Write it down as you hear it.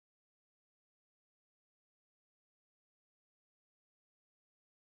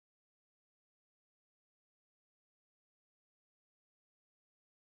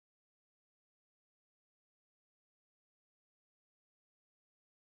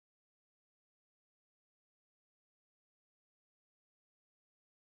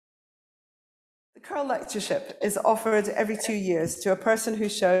The Curl Lectureship is offered every 2 years to a person who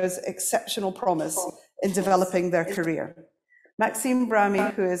shows exceptional promise in developing their career. Maxime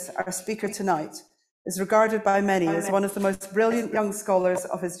Brami, who is our speaker tonight, is regarded by many as one of the most brilliant young scholars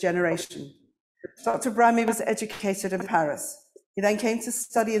of his generation. Dr. Brami was educated in Paris. He then came to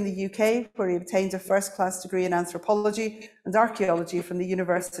study in the UK, where he obtained a first-class degree in anthropology and archaeology from the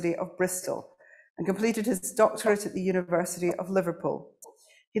University of Bristol, and completed his doctorate at the University of Liverpool.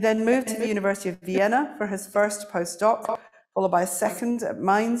 He then moved to the University of Vienna for his first postdoc, followed by a second at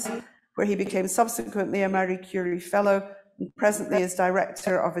Mainz, where he became subsequently a Marie Curie Fellow and presently is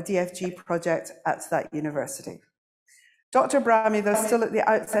director of a DFG project at that university. Dr. Brami, though still at the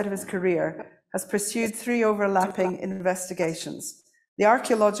outset of his career, has pursued 3 overlapping investigations: the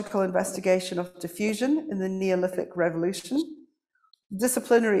archaeological investigation of diffusion in the Neolithic revolution, the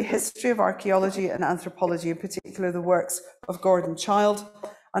disciplinary history of archaeology and anthropology, in particular the works of Gordon Childe,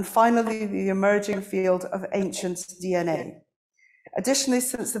 and finally the emerging field of ancient DNA. Additionally,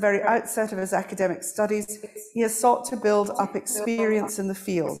 since the very outset of his academic studies, he has sought to build up experience in the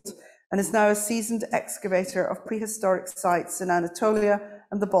field and is now a seasoned excavator of prehistoric sites in Anatolia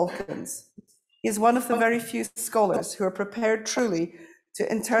and the Balkans. He is one of the very few scholars who are prepared truly to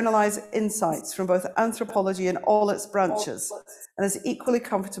internalize insights from both anthropology in all its branches, and is equally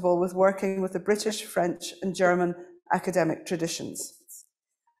comfortable with working with the British, French, and German academic traditions.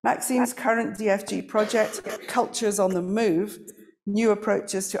 Maxime's current DFG project, Cultures on the Move, New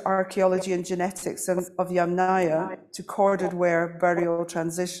Approaches to Archaeology and Genetics of Yamnaya to Corded Ware Burial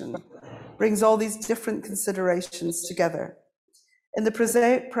Transition, brings all these different considerations together. In the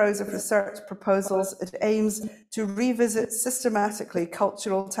prosaic prose of research proposals, it aims to revisit systematically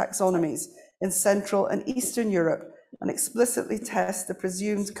cultural taxonomies in Central and Eastern Europe and explicitly test the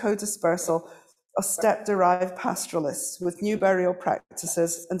presumed co-dispersal of steppe-derived pastoralists with new burial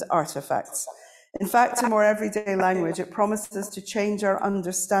practices and artifacts. In fact, in more everyday language, it promises to change our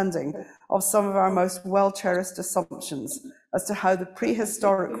understanding of some of our most well-cherished assumptions as to how the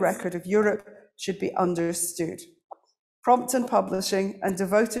prehistoric record of Europe should be understood. Prompt in publishing and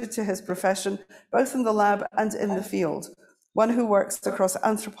devoted to his profession, both in the lab and in the field, one who works across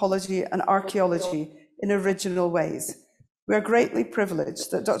anthropology and archaeology in original ways. We are greatly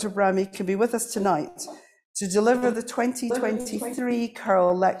privileged that Dr. Brami can be with us tonight to deliver the 2023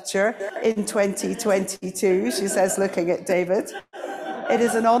 Curl Lecture in 2022, she says, looking at David. It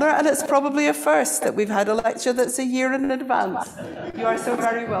is an honour, and it's probably a first that we've had a lecture that's a year in advance. You are so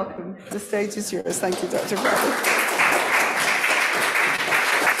very welcome. The stage is yours. Thank you, Dr. Brami.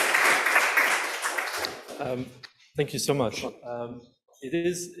 Thank you so much.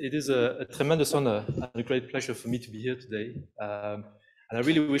 It is a tremendous honor and a great pleasure for me to be here today. And I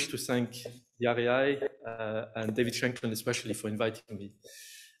really wish to thank the RAI and David Shanklin especially for inviting me.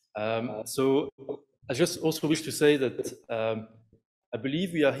 So I just also wish to say that I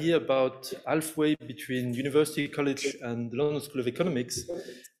believe we are here about halfway between University College and the London School of Economics.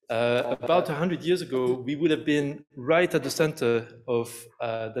 About 100 years ago, we would have been right at the center of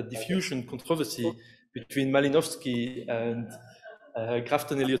the diffusion controversy between Malinowski and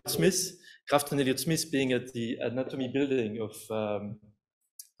Grafton Elliott-Smith. Grafton Elliott-Smith being at the anatomy building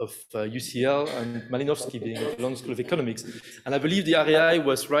of UCL, and Malinowski being at the London School of Economics. And I believe the RAI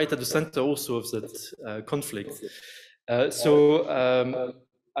was right at the center also of that conflict. I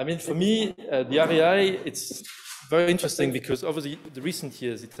mean, for me, the RAI, it's very interesting because over the recent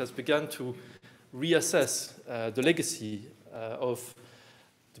years, it has begun to reassess the legacy of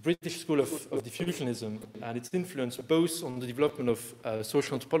the British School of Diffusionism and its influence both on the development of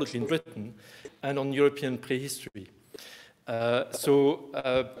social anthropology in Britain and on European prehistory.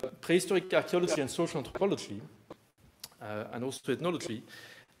 Prehistoric archaeology and social anthropology, and also ethnology,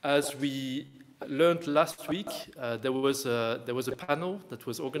 as we learned last week, there was a panel that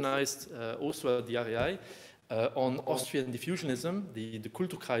was organized also at the RAI on Austrian diffusionism, the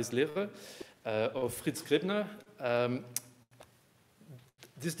Kulturkreislehre of Fritz Grebner.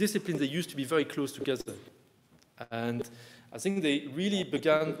 This discipline, they used to be very close together. And I think they really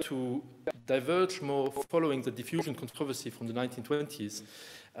began to diverge more following the diffusion controversy from the 1920s.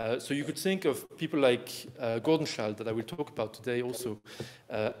 So you could think of people like Gordon Childe, that I will talk about today also,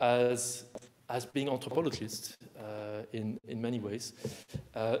 as being anthropologists in many ways.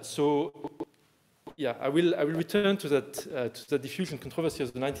 Yeah, I will return to the diffusion controversy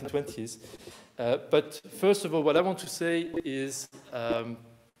of the 1920s. But first of all, what I want to say is,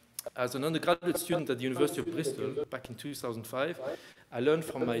 as an undergraduate student at the University of Bristol back in 2005, I learned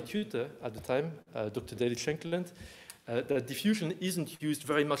from my tutor at the time, Dr. David Shanklin, that diffusion isn't used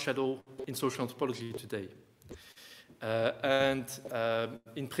very much at all in social anthropology today.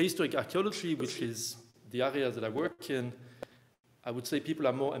 In prehistoric archaeology, which is the area that I work in, I would say people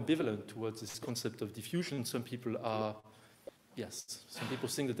are more ambivalent towards this concept of diffusion. Some people are, yes, some people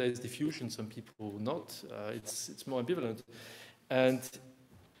think that there is diffusion, some people not. It's more ambivalent. And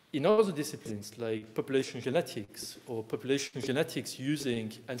in other disciplines like population genetics or population genetics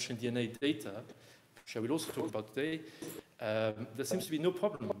using ancient DNA data, which I will also talk about today, there seems to be no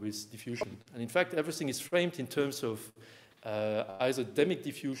problem with diffusion. And in fact, everything is framed in terms of either demic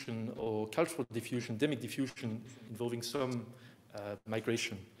diffusion or cultural diffusion, demic diffusion involving some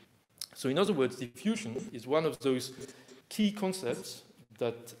migration. So in other words, diffusion is one of those key concepts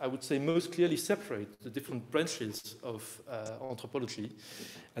that I would say most clearly separate the different branches of anthropology,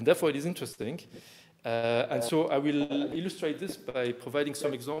 and therefore it is interesting. And so I will illustrate this by providing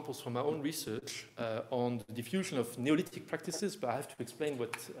some examples from my own research on the diffusion of Neolithic practices, but I have to explain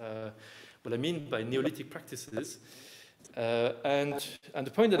what I mean by Neolithic practices. And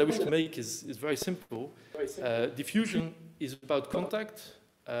the point that I wish to make is very simple. Diffusion is about contact,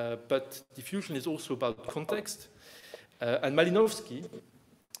 but diffusion is also about context. And Malinowski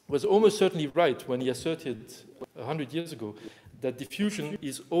was almost certainly right when he asserted 100 years ago that diffusion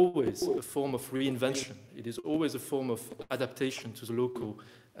is always a form of reinvention. It is always a form of adaptation to the local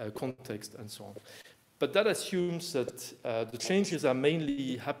context and so on. But that assumes that the changes are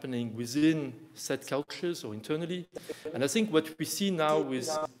mainly happening within set cultures or internally. And I think what we see now with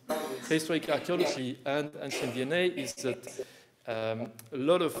prehistoric archaeology and ancient DNA is that a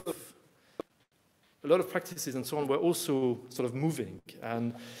lot of practices and so on were also sort of moving.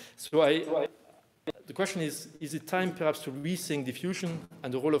 And so the question is it time perhaps to rethink diffusion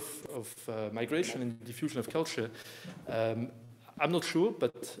and the role of migration in the diffusion of culture? I'm not sure,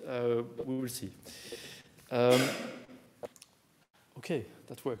 but we will see. Okay,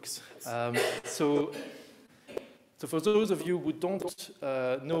 that works. So for those of you who don't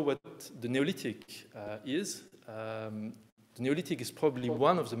know what the Neolithic is, the Neolithic is probably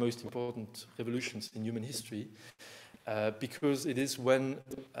one of the most important revolutions in human history because it is when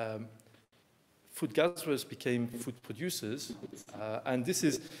food gatherers became food producers. And this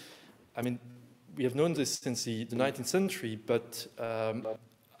is, I mean, we have known this since the 19th century, but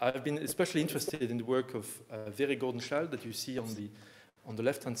I've been especially interested in the work of Vere Gordenschild that you see on the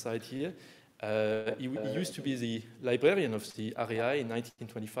left-hand side here. He used to be the librarian of the RAI in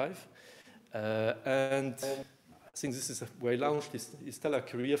 1925. And I think this is where he launched his stellar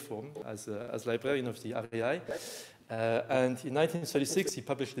career form as librarian of the RAI. And in 1936, he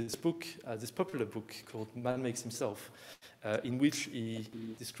published this book, this popular book called Man Makes Himself, in which he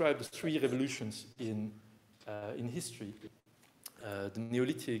described the three revolutions in history. The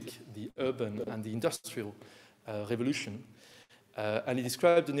Neolithic, the urban, and the industrial revolution. And he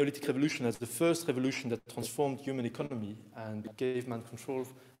described the Neolithic revolution as the first revolution that transformed human economy and gave man control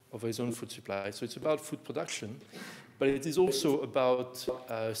over his own food supply. So it's about food production, but it is also about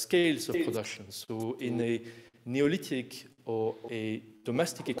scales of production. So in a Neolithic or a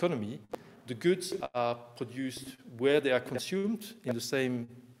domestic economy, the goods are produced where they are consumed in the same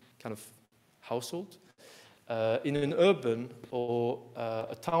kind of household. In an urban or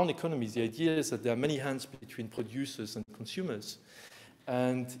a town economy, the idea is that there are many hands between producers and consumers.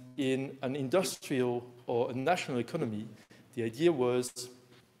 And in an industrial or a national economy, the idea was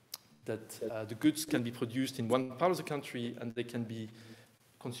that the goods can be produced in one part of the country and they can be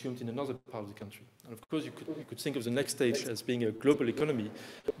consumed in another part of the country. And of course, you could think of the next stage as being a global economy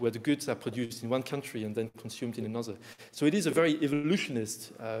where the goods are produced in one country and then consumed in another. So it is a very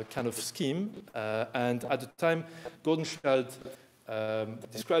evolutionist kind of scheme. And at the time, Gordenschild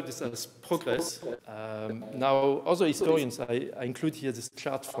described this as progress. Now, other historians, I include here this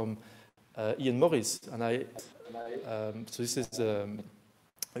chart from Ian Morris. And so this is a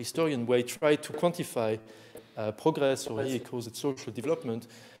historian where he tried to quantify progress, or here he calls it social development.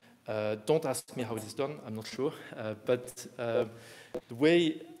 Don't ask me how it is done, I'm not sure. But the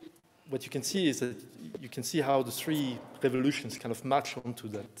way, what you can see is that you can see how the three revolutions kind of match onto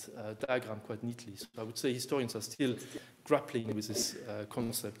that diagram quite neatly. So I would say historians are still grappling with this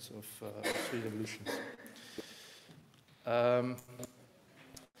concept of three revolutions.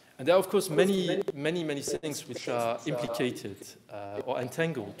 And there are, of course, many things which are implicated or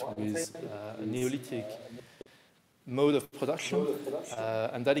entangled with a Neolithic mode of production,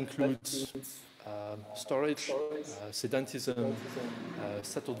 and that includes storage, sedentism,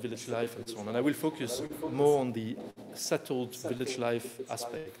 settled village life, and so on. And I will focus more on the settled village life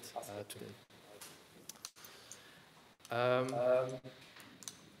aspect today.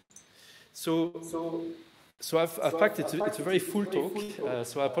 So So I've packed it. It's a very full talk,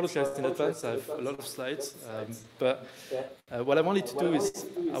 so I apologize in advance. I have a lot of slides, but what I wanted to do is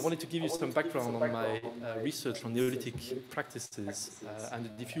I wanted to give you some background on my research on Neolithic practices and the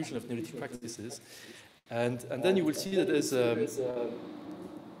diffusion of Neolithic practices, and then you will see that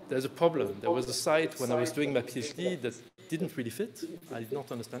there's a problem. There was a site when I was doing my PhD that didn't really fit. I did not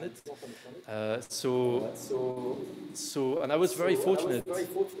understand it. And I was very fortunate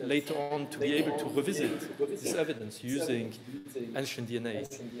later on to be able to revisit this evidence using ancient DNA.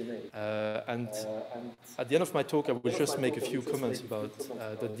 And at the end of my talk, I will just make a few comments about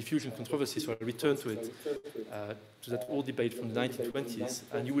the diffusion controversy, so I'll return to it, to that old debate from the 1920s.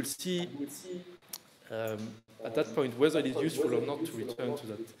 And you will see at that point whether it is useful or not to return to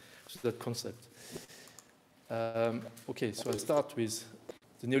that concept. Okay, so I'll start with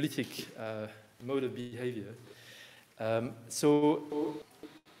the Neolithic mode of behavior. So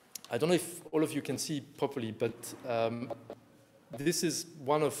I don't know if all of you can see properly, but this is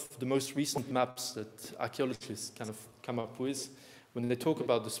one of the most recent maps that archaeologists kind of come up with when they talk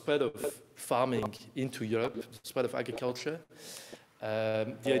about the spread of farming into Europe, the spread of agriculture.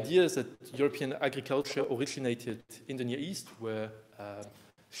 The idea is that European agriculture originated in the Near East, where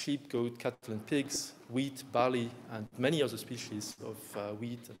sheep, goat, cattle, and pigs, wheat, barley, and many other species of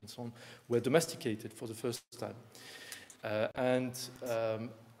wheat and so on were domesticated for the first time.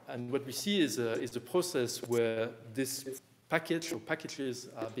 And what we see is a process where this package or packages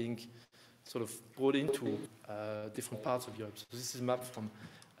are being sort of brought into different parts of Europe. So this is a map from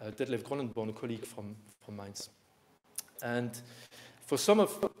Detlef Gronnenborn, a colleague from Mainz. And for some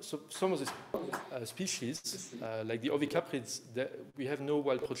of these species, like the ovicaprids, we have no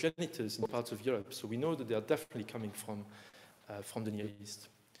wild progenitors in parts of Europe, so we know that they are definitely coming from the Near East.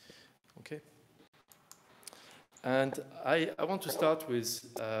 Okay, and I want to start with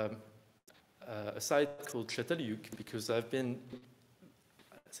a site called Çatalhöyük, because I think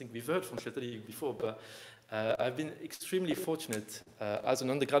we've heard from Çatalhöyük before, but I've been extremely fortunate as an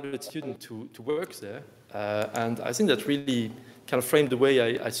undergraduate student to work there, and I think that really kind of framed the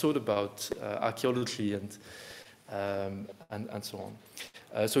way I thought about archaeology and so on.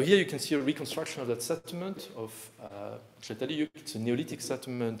 So here you can see a reconstruction of that settlement of Çatalhöyük. It's a Neolithic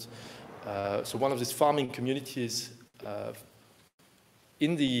settlement, so one of these farming communities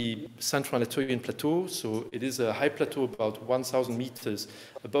in the Central Anatolian Plateau. So it is a high plateau about 1,000 meters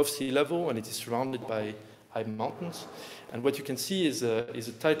above sea level, and it is surrounded by high mountains. And what you can see is a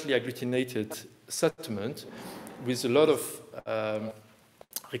tightly agglutinated settlement with a lot of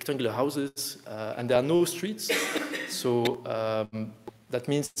rectangular houses, and there are no streets. So that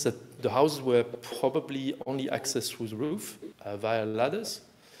means that the houses were probably only accessed through the roof via ladders,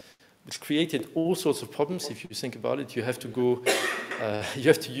 which created all sorts of problems. If you think about it, you have to go, you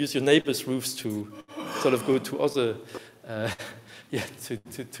have to use your neighbors' roofs to sort of go to other,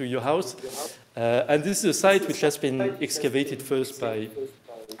 to your house. And this is a site which has been excavated first by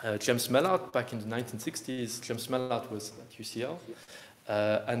James Mellard back in the 1960s. James Mellard was at UCL.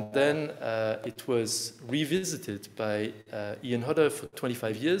 And then it was revisited by Ian Hodder for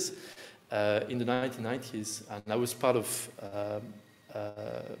 25 years in the 1990s. And I was part of,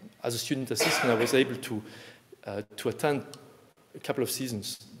 as a student assistant, I was able to attend a couple of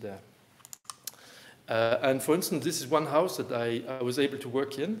seasons there. And for instance, this is one house that I was able to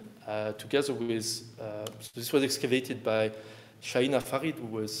work in together with, so this was excavated by Shaina Farid, who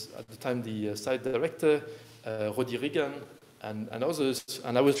was at the time the site director, Rodi Regan, and others.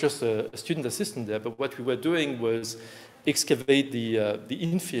 And I was just a student assistant there, but what we were doing was excavate the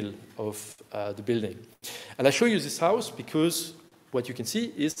infill of the building. And I show you this house because what you can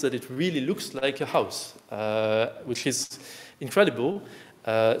see is that it really looks like a house, which is incredible.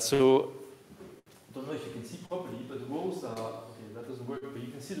 So I don't know if you can see properly, but the walls are, okay, that doesn't work, but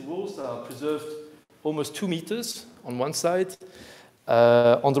you can see the walls are preserved almost 2 meters on one side.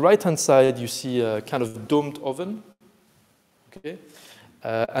 On the right-hand side, you see a kind of domed oven. Okay,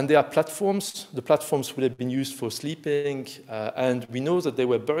 and there are platforms. The platforms would have been used for sleeping, and we know that they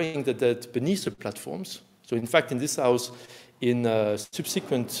were burying the dead beneath the platforms. So in fact, in this house, in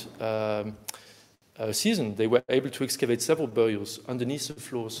subsequent season, they were able to excavate several burials underneath the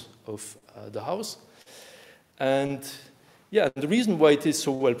floors of the house. And yeah, the reason why it is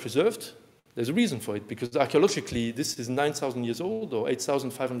so well preserved, there's a reason for it, because archaeologically, this is 9,000 years old or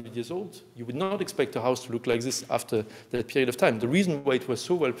 8,500 years old. You would not expect a house to look like this after that period of time. The reason why it was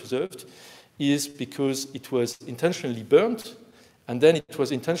so well preserved is because it was intentionally burnt, and then it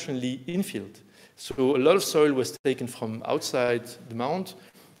was intentionally infilled. So a lot of soil was taken from outside the mound,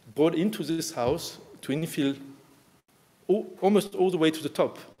 brought into this house to infill almost all the way to the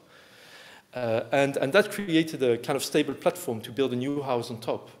top. And that created a kind of stable platform to build a new house on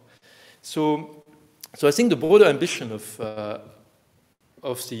top. So I think the broader ambition of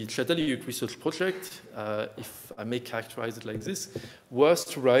the Çatalhöyük research project, if I may characterize it like this, was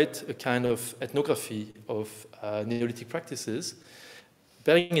to write a kind of ethnography of Neolithic practices,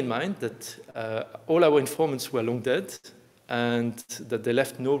 bearing in mind that all our informants were long dead and that they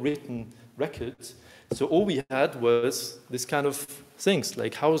left no written records. So all we had was this kind of things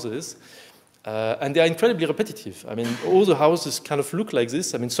like houses, and they are incredibly repetitive. I mean, all the houses kind of look like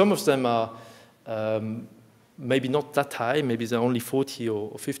this. I mean, some of them are maybe not that high, maybe they're only 40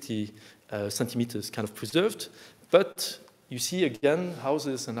 or 50 centimeters kind of preserved, but you see again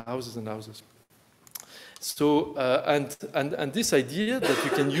houses and houses and houses. So, and this idea that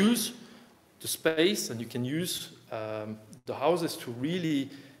you can use the space and you can use the houses to really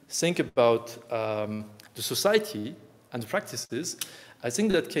think about the society and the practices, I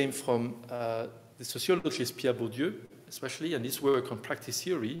think that came from the sociologist Pierre Bourdieu, especially, and his work on practice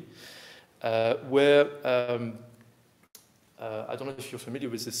theory, where, I don't know if you're familiar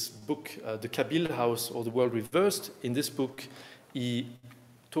with this book, The Kabyle House or the World Reversed. In this book, he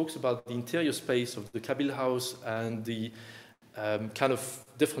talks about the interior space of the Kabyle House and the kind of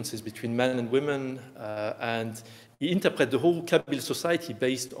differences between men and women, and he interprets the whole Kabyle society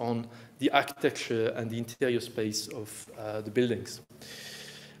based on the architecture and the interior space of the buildings.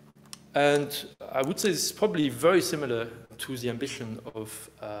 And I would say this is probably very similar to the ambition of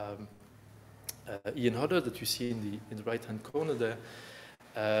Ian Hodder that you see in the right-hand corner there.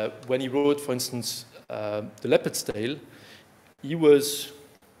 When he wrote, for instance, The Leopard's Tale, he was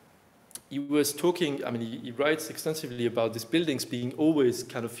talking, I mean, he writes extensively about these buildings being always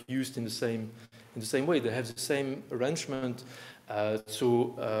kind of used in the same way. They have the same arrangement.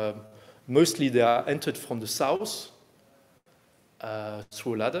 Mostly they are entered from the south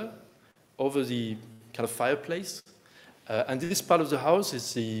through a ladder over the kind of fireplace. And this part of the house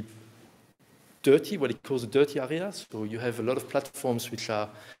is the dirty, what he calls the dirty area. So you have a lot of platforms which are,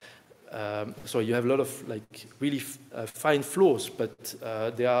 so you have a lot of like really fine floors, but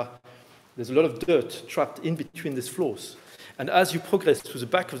there's a lot of dirt trapped in between these floors. And as you progress to the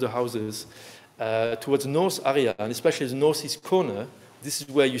back of the houses, towards the north area, and especially the northeast corner, this is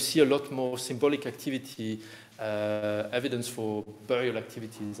where you see a lot more symbolic activity, evidence for burial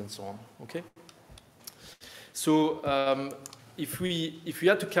activities and so on, okay? So if we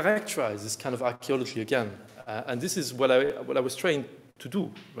had to characterize this kind of archaeology again, and this is what I was trained to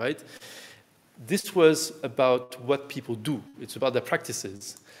do, right? This was about what people do. It's about their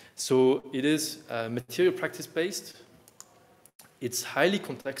practices. So it is material practice-based. It's highly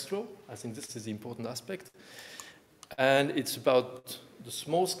contextual. I think this is the important aspect. And it's about the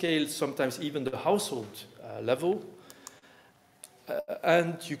small scale, sometimes even the household level.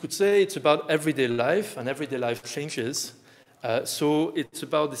 And you could say it's about everyday life, and everyday life changes. So it's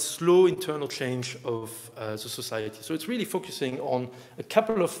about the slow internal change of the society. So it's really focusing on a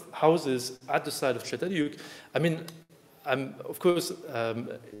couple of houses at the side of Çatalhöyük. I mean, of course,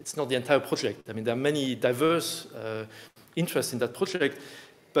 it's not the entire project. I mean, there are many diverse interests in that project,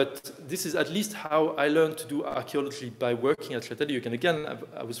 but this is at least how I learned to do archaeology by working at Çatalhöyük. And again,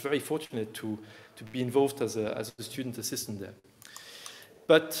 I was very fortunate to be involved as a student assistant there.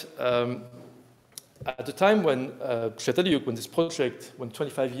 But at the time when Çatalhöyük, when this project, when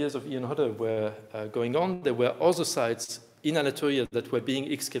 25 years of Ian Hodder were going on, there were other sites in Anatolia that were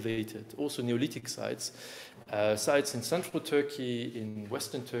being excavated, also Neolithic sites, sites in central Turkey, in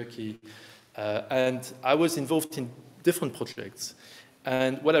western Turkey, and I was involved in different projects.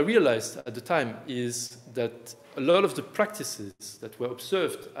 And what I realized at the time is that a lot of the practices that were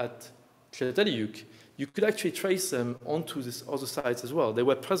observed at Çatalhöyük, you could actually trace them onto these other sites as well. They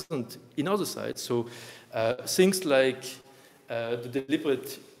were present in other sites. So things like the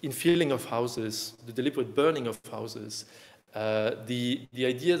deliberate infilling of houses, the deliberate burning of houses, the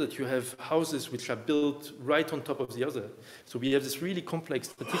idea that you have houses which are built right on top of the other. So we have this really complex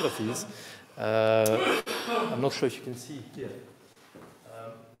stratigraphies. I'm not sure if you can see here.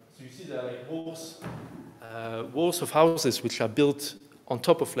 So you see there are like walls of houses which are built on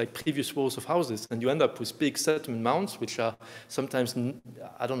top of like previous walls of houses, and you end up with big settlement mounds, which are sometimes,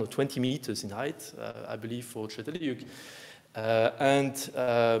 I don't know, 20 meters in height, I believe, for Çatalhöyük. And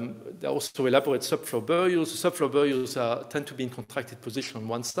there are also elaborate subfloor burials. The subfloor burials tend to be in contracted position on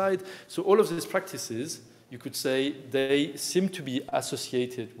one side. So all of these practices, you could say, they seem to be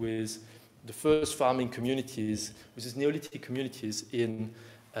associated with the first farming communities, with these Neolithic communities in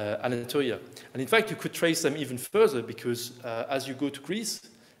Anatolia. And in fact, you could trace them even further because as you go to Greece,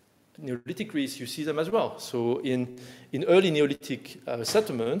 Neolithic Greece, you see them as well. So in early Neolithic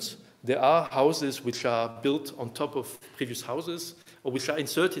settlements, there are houses which are built on top of previous houses, or which are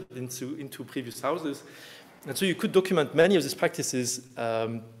inserted into previous houses. And so you could document many of these practices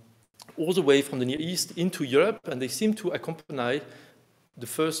all the way from the Near East into Europe, and they seem to accompany the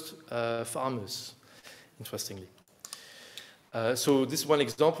first farmers, interestingly. So this is one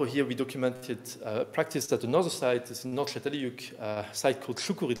example here. We documented practice at another site. It's in North Çatalhöyük, a site called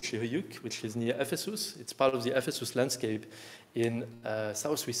Çukurçehöyük, which is near Ephesus. It's part of the Ephesus landscape in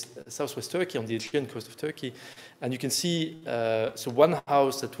southwest Turkey, on the Aegean coast of Turkey. And you can see so one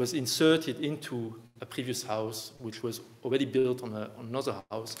house that was inserted into a previous house, which was already built on another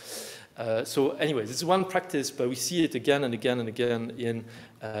house. So anyway, this is one practice, but we see it again and again and again in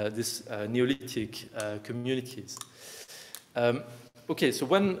these Neolithic communities. Okay, so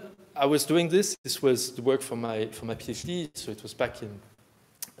when I was doing this was the work for my PhD, so it was back in,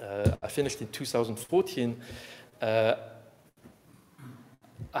 I finished in 2014.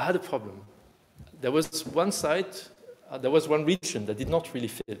 I had a problem. There was one site, there was one region that did not really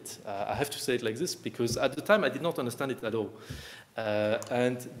fit. I have to say it like this, because at the time I did not understand it at all.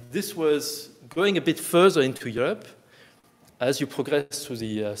 And this was going a bit further into Europe. As you progress through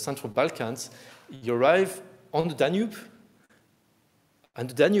the Central Balkans, you arrive on the Danube. And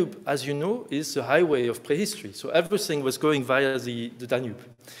the Danube, as you know, is the highway of prehistory. So everything was going via the Danube.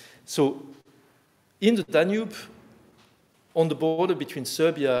 So in the Danube, on the border between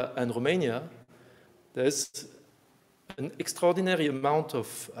Serbia and Romania, there's an extraordinary amount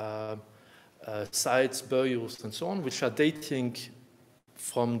of sites, burials, and so on, which are dating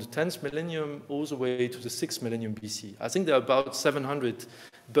from the 10th millennium all the way to the 6th millennium BC. I think there are about 700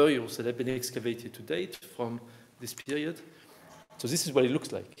 burials that have been excavated to date from this period. So this is what it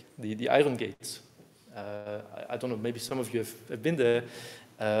looks like, the Iron Gates. I don't know, maybe some of you have been there.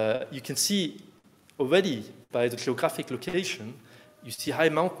 You can see already by the geographic location, you see high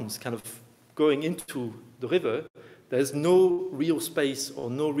mountains kind of going into the river. There's no real space or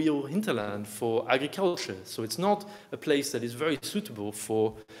no real hinterland for agriculture. So it's not a place that is very suitable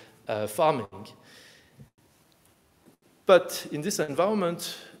for farming. But in this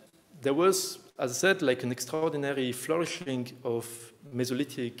environment, there was, as I said, like an extraordinary flourishing of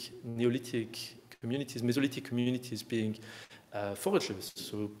Mesolithic, Neolithic communities, Mesolithic communities being foragers,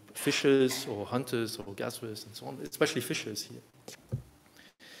 so fishers or hunters or gatherers and so on, especially fishers here.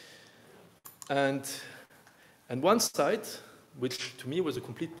 And one site, which to me was a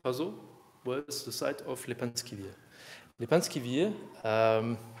complete puzzle, was the site of Lepenski Vir. Lepenski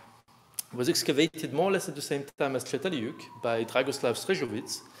Vir was excavated more or less at the same time as Çatalhöyük by Dragoslav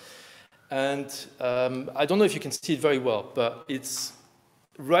Strežović. And I don't know if you can see it very well, but it's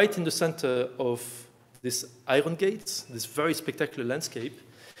right in the center of this Iron Gates, this very spectacular landscape.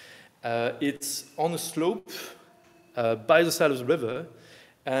 It's on a slope by the side of the river,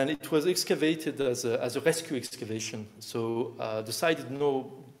 and it was excavated as a rescue excavation. So the site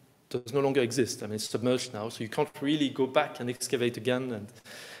does no longer exist. I mean, it's submerged now, so you can't really go back and excavate again and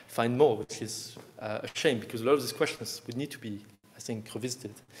find more, which is a shame, because a lot of these questions would need to be, I think,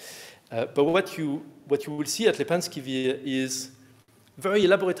 revisited. But what you will see at Lepenski Vir is very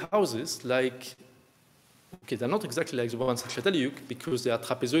elaborate houses, like, okay, they're not exactly like the ones at Çatalhöyük, because they are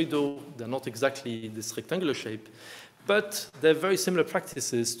trapezoidal, they're not exactly this rectangular shape, but they're very similar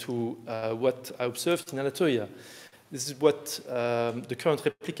practices to what I observed in Anatolia. This is what the current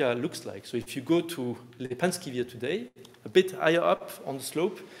replica looks like. So if you go to Lepenski Vir today, a bit higher up on the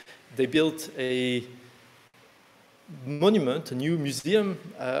slope, they built a monument, a new museum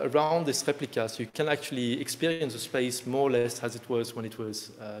around this replica, so you can actually experience the space more or less as it was when it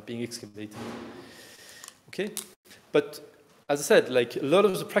was being excavated. Okay, but as I said, like a lot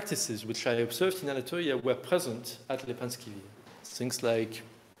of the practices which I observed in Anatolia were present at Lepenski Vir. Things like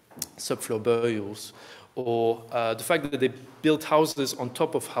subfloor burials, or the fact that they built houses on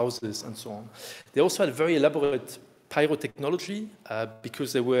top of houses and so on. They also had very elaborate pyrotechnology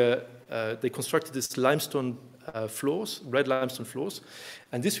because they constructed this limestone floors, red limestone floors.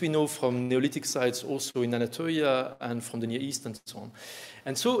 And this we know from Neolithic sites also in Anatolia and from the Near East and so on.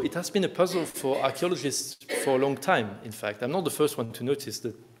 And so it has been a puzzle for archaeologists for a long time, in fact. I'm not the first one to notice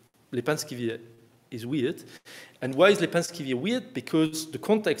that Lepenski Vir is weird. And why is Lepenski Vir weird? Because the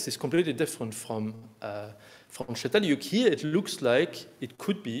context is completely different from Çatalhöyük. Here it looks like it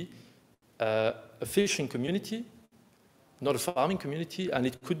could be a fishing community, not a farming community, and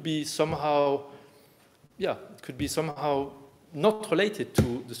it could be somehow, not related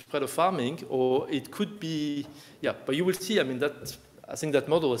to the spread of farming, or it could be, but you will see, I mean, I think that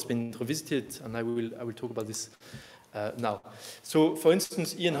model has been revisited, and I will talk about this now. So, for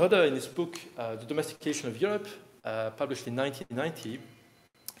instance, Ian Hodder, in his book, The Domestication of Europe, published in 1990,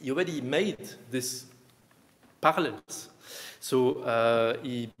 he already made these parallels. So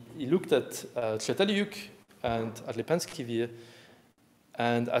he looked at Chataliuk and at Lepenski Vir,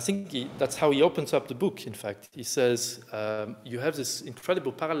 and I think that's how he opens up the book, in fact. He says, you have this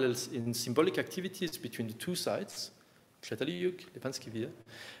incredible parallels in symbolic activities between the two sites, Chataliuk, Lepenski Vir,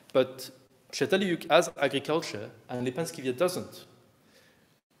 but Chataliuk has agriculture and Lepenski Vir doesn't.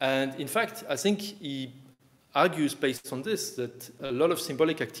 And in fact, I think he argues based on this that a lot of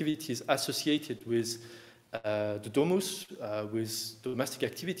symbolic activities associated with the domus, with domestic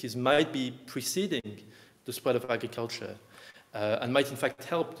activities, might be preceding the spread of agriculture and might in fact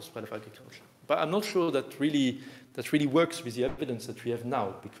help the spread of agriculture. But I'm not sure that really works with the evidence that we have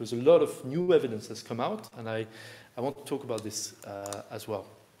now, because a lot of new evidence has come out, and I want to talk about this as well.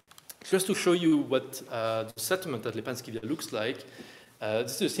 Just to show you what the settlement at Lepenski Vir looks like,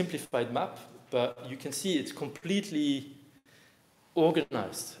 this is a simplified map, but you can see it's completely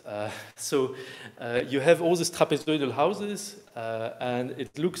organized. So you have all these trapezoidal houses, and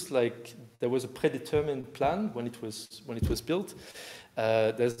it looks like there was a predetermined plan when it was built.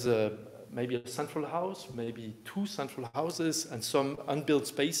 There's maybe a central house, maybe two central houses, and some unbuilt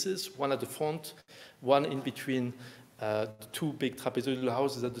spaces, one at the front, one in between the two big trapezoidal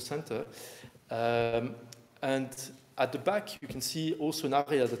houses at the center. And at the back, you can see also an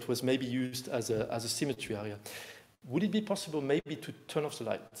area that was maybe used as a cemetery area. Would it be possible maybe to turn off the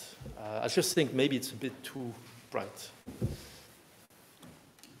light? I just think maybe it's a bit too bright.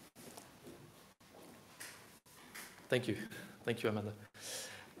 Thank you. Thank you, Amanda.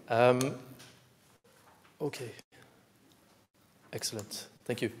 Okay. Excellent.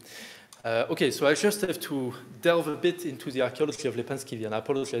 Thank you. Okay, so I just have to delve a bit into the archaeology of Lepenski Vir, and I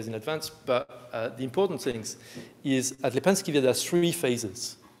apologize in advance, but the important things is at Lepenski Vir there are three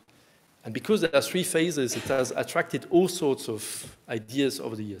phases. And because there are three phases, it has attracted all sorts of ideas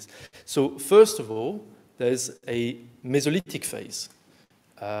over the years. So first of all, there's a Mesolithic phase.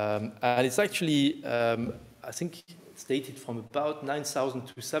 And it's actually, I think it's dated from about 9,000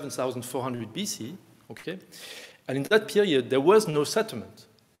 to 7,400 BC, okay? And in that period, there was no settlement.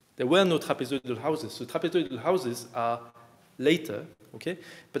 There were no trapezoidal houses. So trapezoidal houses are later, okay?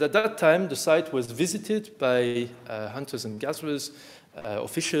 But at that time, the site was visited by hunters and gatherers, or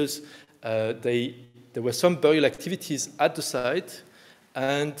fishers. There were some burial activities at the site,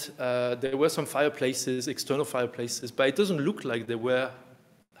 and there were some fireplaces, external fireplaces, but it doesn't look like there were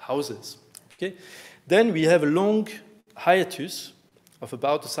houses, okay? Then we have a long hiatus of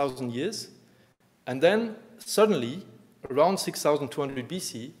about 1,000 years, and then suddenly, around 6,200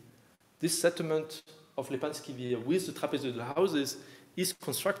 BC, this settlement of Lepenski Vir with the trapezoidal houses is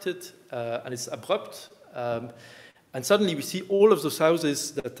constructed, and it's abrupt. And suddenly we see all of those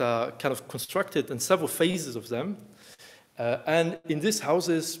houses that are kind of constructed and several phases of them. And in these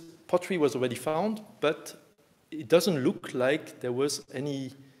houses, pottery was already found, but it doesn't look like there was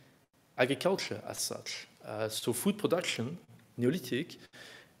any agriculture as such. So food production, Neolithic,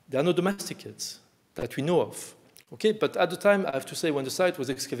 there are no domesticates that we know of. Okay, but at the time, I have to say, when the site was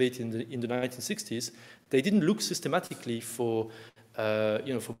excavated in the 1960s, they didn't look systematically for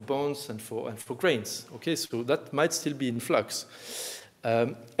for bones and for grains. Okay, so that might still be in flux.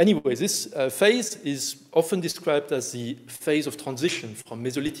 Anyway, this phase is often described as the phase of transition from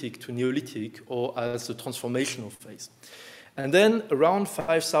Mesolithic to Neolithic, or as the transformational phase. And then around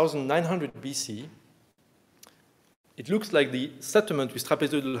 5,900 BC, it looks like the settlement with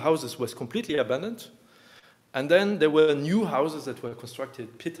trapezoidal houses was completely abandoned. And then there were new houses that were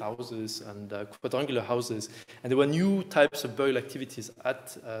constructed, pit houses and quadrangular houses, and there were new types of burial activities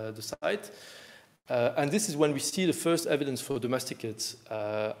at the site. And this is when we see the first evidence for domesticates,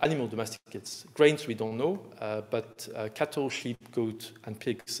 animal domesticates. Grains we don't know, but cattle, sheep, goat, and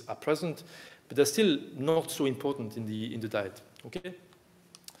pigs are present, but they're still not so important in the diet. Okay?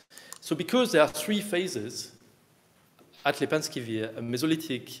 So because there are three phases at Lepenski Vir, a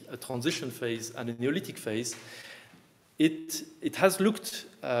Mesolithic, a transition phase, and a Neolithic phase, it has looked,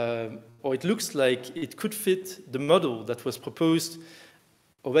 or it looks like it could fit the model that was proposed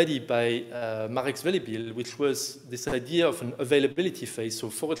already by Marek Zvelebil, which was this idea of an availability phase. So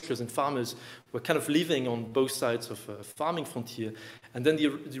foragers and farmers were kind of living on both sides of a farming frontier, and then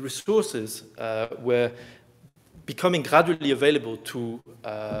the resources were becoming gradually available to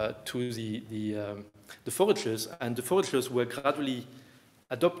the foragers, and the foragers were gradually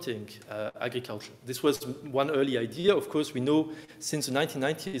adopting agriculture. This was one early idea. Of course, we know since the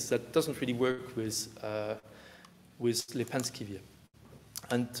 1990s that doesn't really work with Lepenski Vir.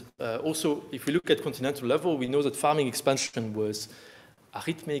 And also, if we look at continental level, we know that farming expansion was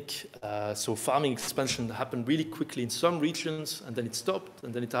arrhythmic, so farming expansion happened really quickly in some regions, and then it stopped,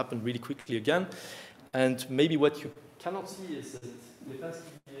 and then it happened really quickly again. And maybe what you cannot see is that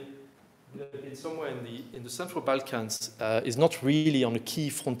Lepenski Vir, in somewhere in the Central Balkans, is not really on a key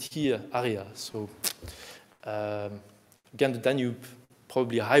frontier area. So again, the Danube,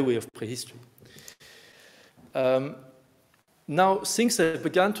 probably a highway of prehistory. Now, things have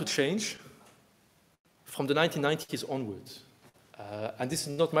begun to change from the 1990s onwards. And this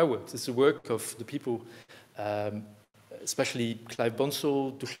is not my work. This is the work of the people, especially Clive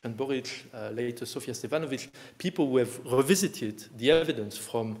Bonsall, Dusan Boric, later Sofia Stevanovic, people who have revisited the evidence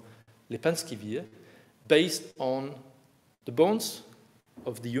from Lepenski Vir based on the bones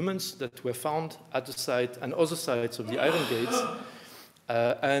of the humans that were found at the site and other sites of the Iron Gates.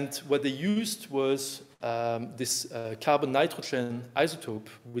 And what they used was this carbon-nitrogen isotope,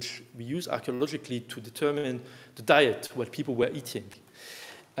 which we use archaeologically to determine the diet, what people were eating.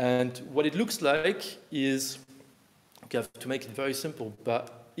 And what it looks like is, okay, I have to make it very simple,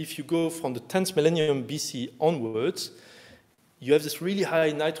 but if you go from the 10th millennium BC onwards, you have this really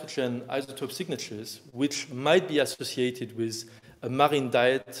high nitrogen isotope signatures, which might be associated with a marine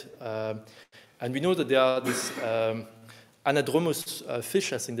diet. And we know that there are this anadromous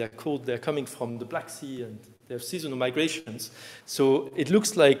fish, I think they're called, they're coming from the Black Sea, and they have seasonal migrations. So it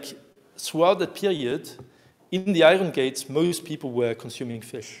looks like throughout that period, in the Iron Gates, most people were consuming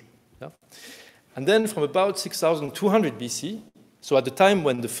fish. Yeah? And then from about 6,200 BC, so at the time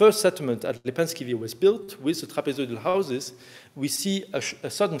when the first settlement at Lepenski Vir was built with the trapezoidal houses, we see a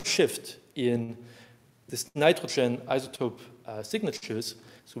sudden shift in this nitrogen isotope signatures.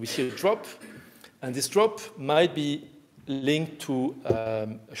 So we see a drop, and this drop might be linked to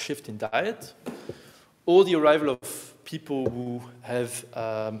a shift in diet, or the arrival of people who have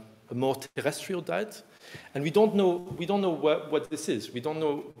a more terrestrial diet. And we don't know what this is. We don't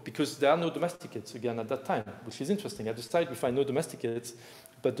know because there are no domesticates again at that time, which is interesting. At the site we find no domesticates,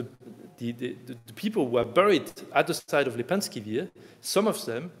 but the people who are buried at the site of Lepenski Vir, some of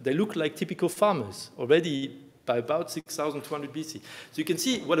them, they look like typical farmers already by about 6,200 BC. So you can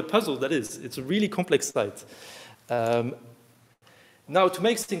see what a puzzle that is. It's a really complex site. Now, to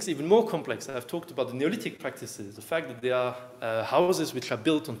make things even more complex, I've talked about the Neolithic practices, the fact that there are houses which are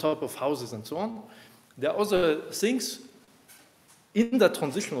built on top of houses and so on. There are other things in that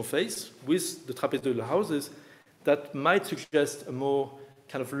transitional phase with the trapezoidal houses that might suggest a more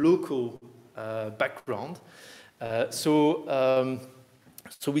kind of local background. So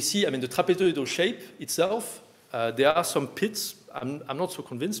we see, I mean, the trapezoidal shape itself, there are some pits, I'm not so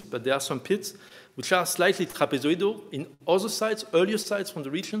convinced, but there are some pits which are slightly trapezoidal in other sites, earlier sites from the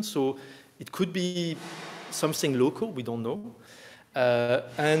region, so it could be something local, we don't know.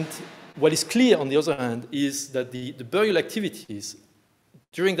 And what is clear, on the other hand, is that the burial activities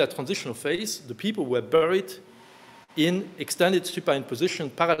during that transitional phase, the people were buried in extended supine position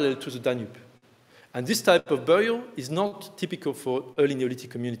parallel to the Danube. And this type of burial is not typical for early Neolithic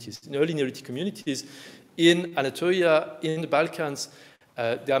communities. In early Neolithic communities, in Anatolia, in the Balkans,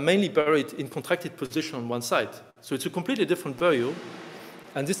 they are mainly buried in contracted position on one side. So it's a completely different burial.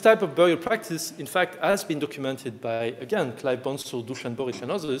 And this type of burial practice, in fact, has been documented by, again, Clive Bonsall, Dusan Boric,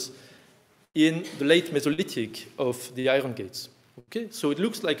 and others in the late Mesolithic of the Iron Gates. Okay? So it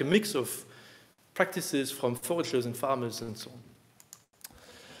looks like a mix of practices from foragers and farmers and so on.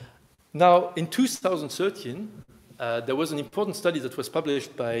 Now, in 2013, there was an important study that was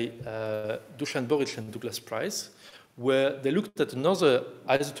published by Dusan Boric and Douglas Price, where they looked at another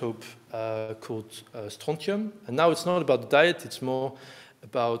isotope called strontium. And now it's not about the diet, it's more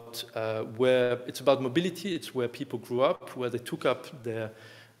about where it's about mobility, it's where people grew up, where they took up their,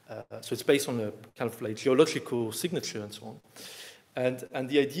 so it's based on a kind of like geological signature and so on. And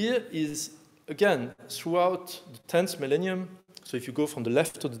the idea is, again, throughout the 10th millennium, so if you go from the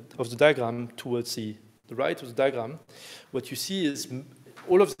left of the diagram towards the right of the diagram, what you see is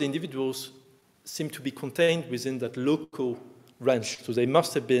all of the individuals seem to be contained within that local range. So they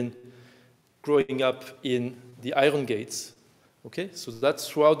must have been growing up in the Iron Gates. Okay, so that's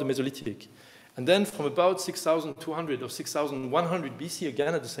throughout the Mesolithic. And then from about 6,200 or 6,100 BC,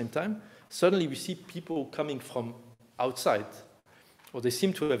 again at the same time, suddenly we see people coming from outside, or they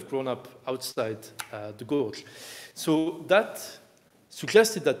seem to have grown up outside the gorge. So that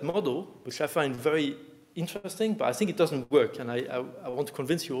suggested that model, which I find very interesting, but I think it doesn't work, and I want to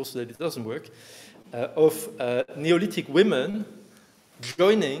convince you also that it doesn't work, of Neolithic women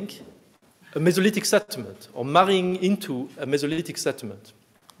joining a Mesolithic settlement, or marrying into a Mesolithic settlement,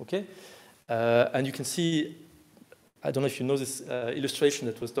 okay? And you can see, I don't know if you know this illustration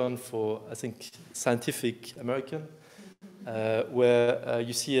that was done for, I think, Scientific American. where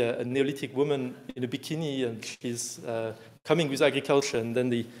you see a Neolithic woman in a bikini, and she's coming with agriculture, and then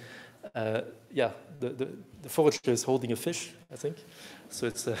the forager is holding a fish, I think. So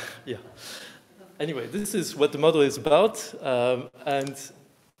it's, yeah. Anyway, this is what the model is about.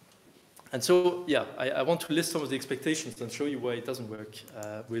 And so, yeah, I want to list some of the expectations and show you why it doesn't work,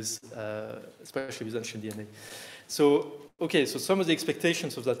 especially with ancient DNA. So, okay, so some of the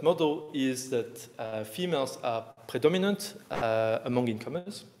expectations of that model is that females are predominant among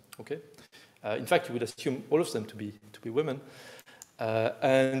incomers. Okay, in fact, you would assume all of them to be women.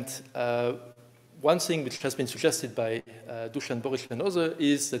 One thing which has been suggested by Dusan Boric and others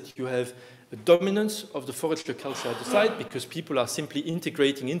is that you have a dominance of the forager culture at the site because people are simply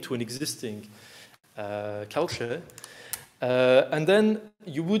integrating into an existing culture. And then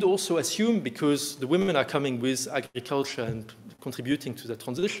you would also assume, because the women are coming with agriculture and contributing to the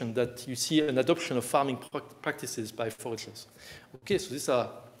transition, that you see an adoption of farming practices by foragers. Okay, so these are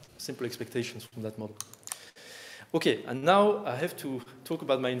simple expectations from that model. Okay, and now I have to talk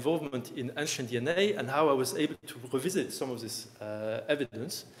about my involvement in ancient DNA and how I was able to revisit some of this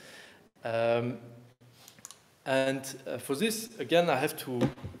evidence. For this, again, I have to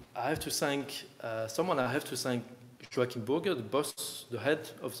thank someone. I have to thank Joachim Burger, the boss, the head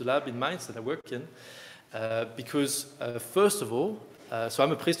of the lab in Mainz that I work in, because first of all, so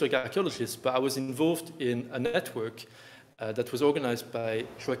I'm a prehistoric archaeologist, but I was involved in a network that was organized by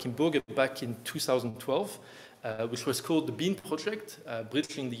Joachim Burger back in 2012, which was called the Bean Project,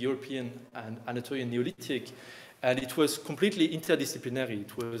 bridging the European and Anatolian Neolithic. And it was completely interdisciplinary.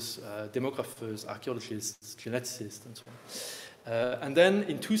 It was demographers, archaeologists, geneticists, and so on. And then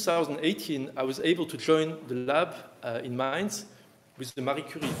in 2018, I was able to join the lab in Mainz with the Marie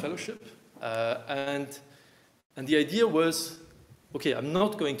Curie Fellowship. And the idea was, okay, I'm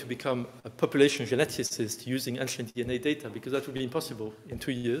not going to become a population geneticist using ancient DNA data because that would be impossible in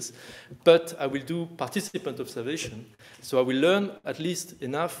 2 years, but I will do participant observation. So I will learn at least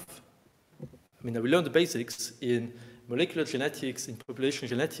enough. I mean, I will learn the basics in molecular genetics, in population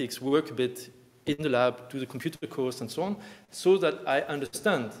genetics, work a bit in the lab, do the computer course and so on, so that I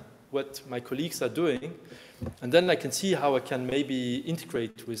understand what my colleagues are doing, and then I can see how I can maybe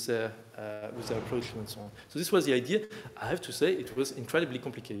integrate with their approach and so on. So this was the idea. I have to say it was incredibly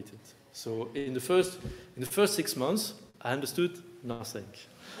complicated. So in the first 6 months, I understood nothing.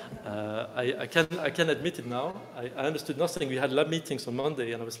 I can admit it now. I understood nothing. We had lab meetings on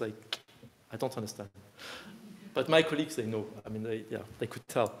Monday, and I was like, I don't understand. But my colleagues, they know. I mean, they could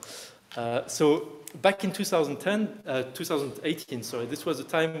tell. So back in 2018, sorry, this was the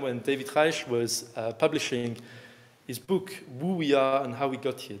time when David Reich was publishing his book, Who We Are and How We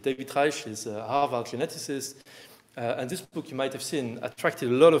Got Here. David Reich is a Harvard geneticist, and this book, you might have seen, attracted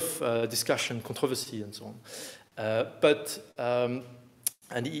a lot of discussion, controversy, and so on.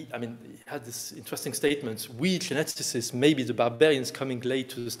 And he had this interesting statement: we geneticists may be the barbarians coming late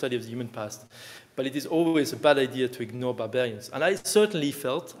to the study of the human past, but it is always a bad idea to ignore barbarians. And I certainly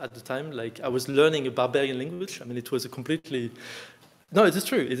felt at the time like I was learning a barbarian language. I mean, it was a completely, no, it is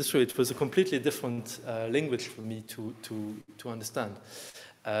true, it is true. It was a completely different language for me to understand.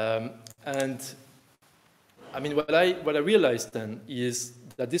 And I mean, what I realized then is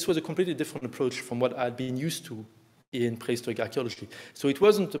that this was a completely different approach from what I had been used to in prehistoric archaeology. So it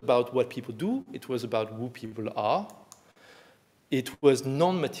wasn't about what people do, it was about who people are. It was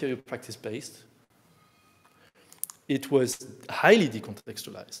non-material practice-based. It was highly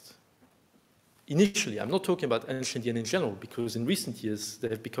decontextualized. Initially, I'm not talking about ancient DNA in general, because in recent years, they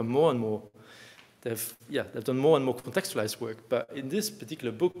have become more and more, they've done more and more contextualized work, but in this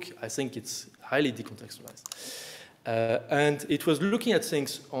particular book, I think it's highly decontextualized. And it was looking at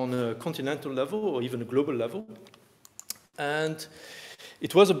things on a continental level or even a global level. And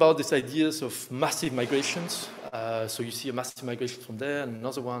it was about these ideas of massive migrations. So you see a massive migration from there and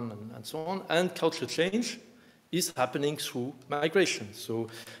another one and so on. And culture change is happening through migration. So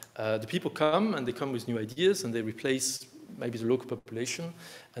the people come and they come with new ideas and they replace maybe the local population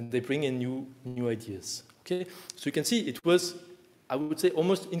and they bring in new ideas. Okay? So you can see it was, I would say,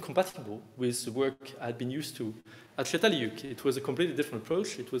 almost incompatible with the work I had been used to at Chetaliuk. It was a completely different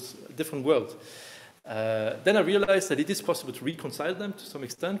approach. It was a different world. Then I realized that it is possible to reconcile them to some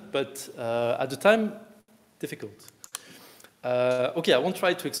extent, but at the time, difficult. Okay, I won't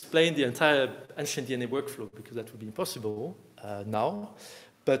try to explain the entire ancient DNA workflow because that would be impossible now,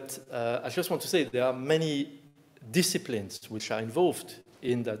 but I just want to say there are many disciplines which are involved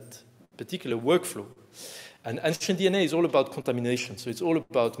in that particular workflow. And ancient DNA is all about contamination, so it's all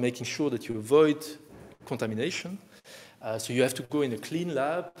about making sure that you avoid contamination. So you have to go in a clean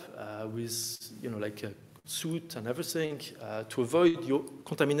lab with, like suit and everything to avoid you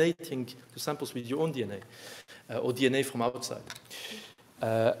contaminating the samples with your own DNA or DNA from outside.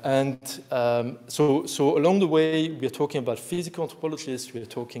 So along the way, we are talking about physical anthropologists, we are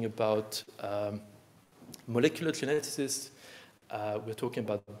talking about molecular geneticists, we're talking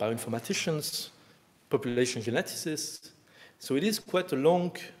about bioinformaticians, population geneticists. So it is quite a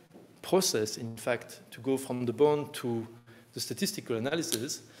long process, in fact, to go from the bone to the statistical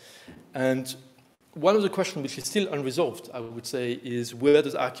analysis. And one of the questions which is still unresolved, I would say, is where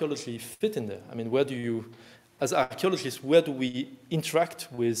does archaeology fit in there? I mean, where do you, as archaeologists, where do we interact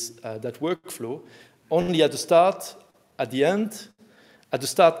with that workflow? Only at the start, at the end, at the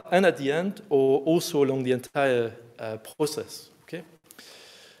start and at the end, or also along the entire process, okay?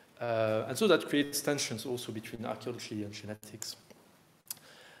 And so that creates tensions also between archaeology and genetics.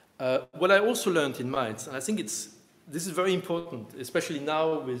 What I also learned in Mainz, and I think this is very important, especially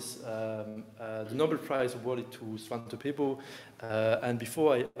now with the Nobel Prize awarded to Svante Pääbo, and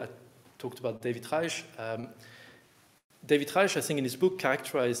before I talked about David Reich. David Reich, I think, in his book,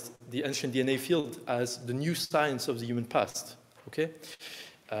 characterized the ancient DNA field as the new science of the human past. Okay,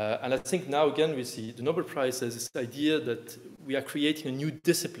 and I think now again we see the Nobel Prize has this idea that we are creating a new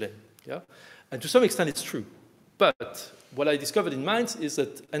discipline. Yeah, and to some extent it's true. But what I discovered in Mainz is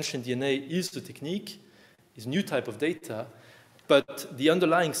that ancient DNA is the technique, is a new type of data, but the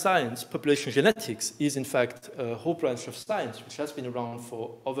underlying science, population genetics, is in fact a whole branch of science which has been around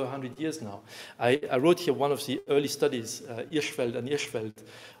for over 100 years now. I wrote here one of the early studies, Hirschfeld and Hirschfeld,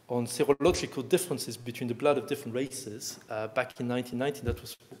 on serological differences between the blood of different races back in 1990. That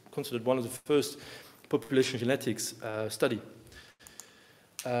was considered one of the first population genetics study.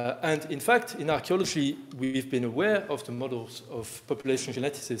 And in fact, in archaeology, we've been aware of the models of population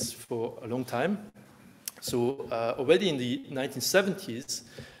geneticists for a long time. So already in the 1970s,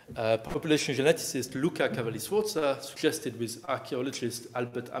 population geneticist Luca Cavalli-Sforza suggested with archaeologist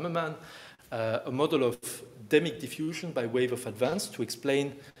Albert Ammermann a model of demic diffusion by wave of advance to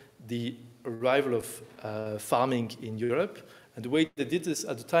explain the arrival of farming in Europe. And the way they did this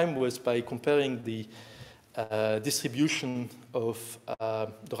at the time was by comparing the distribution of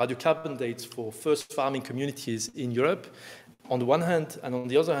the radiocarbon dates for first farming communities in Europe on the one hand, and on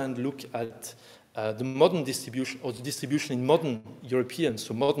the other hand, look at the modern distribution, or the distribution in modern Europeans,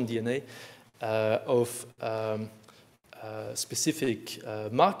 so modern DNA, of specific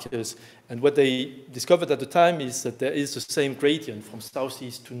markers. And what they discovered at the time is that there is the same gradient from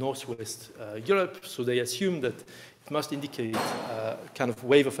southeast to northwest Europe, so they assumed that it must indicate a kind of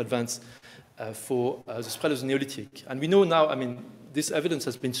wave of advance for the spread of the Neolithic. And we know now, I mean, this evidence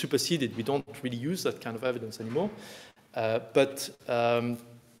has been superseded. We don't really use that kind of evidence anymore. But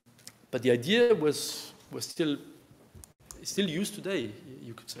the idea was still used today,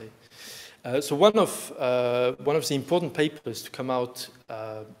 you could say. So one of the important papers to come out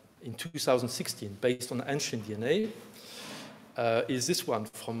in 2016, based on ancient DNA, is this one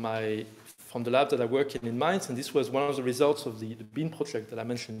from the lab that I work in Mainz, and this was one of the results of the BEAN project that I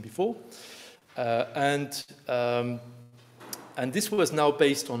mentioned before. And this was now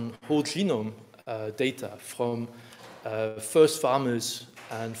based on whole genome data from first farmers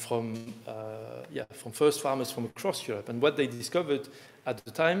and from first farmers from across Europe. And what they discovered at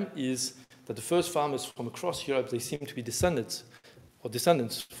the time is that the first farmers from across Europe, they seem to be descendants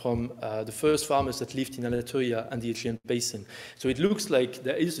from the first farmers that lived in Anatolia and the Aegean basin. So it looks like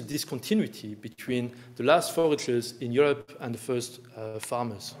there is a discontinuity between the last foragers in Europe and the first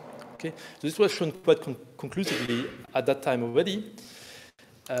farmers. Okay? So this was shown quite conclusively at that time already.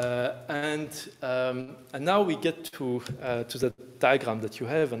 And now we get to the diagram that you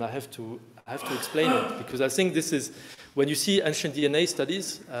have, and I have to explain it, because I think this is, when you see ancient DNA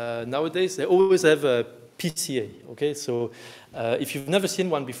studies nowadays, they always have a PCA, okay? So if you've never seen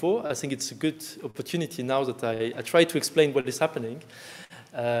one before, I think it's a good opportunity now that I try to explain what is happening.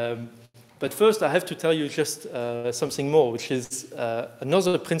 But first, I have to tell you just something more, which is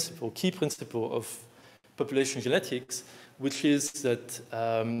another principle, key principle of population genetics, which is that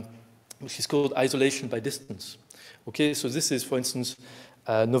which is called isolation by distance. Okay, so this is, for instance,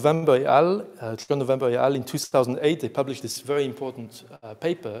 November et al., John November et al. In 2008, they published this very important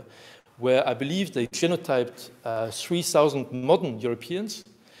paper where I believe they genotyped 3,000 modern Europeans,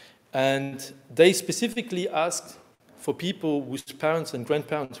 and they specifically asked for people whose parents and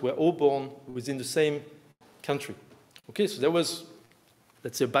grandparents were all born within the same country. Okay, so there was,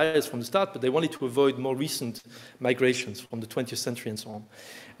 let's say, a bias from the start, but they wanted to avoid more recent migrations from the 20th century and so on.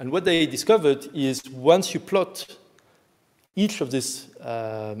 And what they discovered is once you plot each of these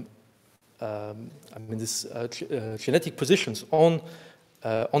genetic positions on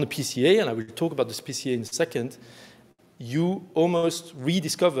on the PCA, and I will talk about this PCA in a second, you almost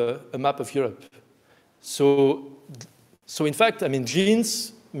rediscover a map of Europe. So in fact, I mean,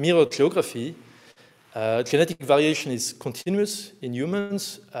 genes mirror geography. Genetic variation is continuous in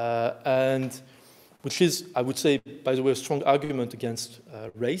humans, and which is, I would say, by the way, a strong argument against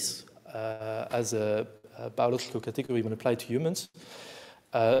race as a biological category when applied to humans.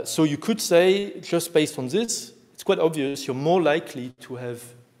 So you could say, just based on this, it's quite obvious you're more likely to have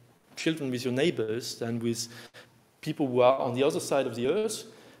children with your neighbors than with people who are on the other side of the earth.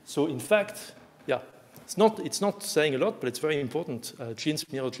 So in fact, yeah, it's not saying a lot, but it's very important.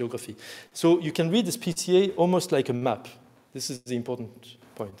 Genes mirror geography. So you can read this PCA almost like a map. This is the important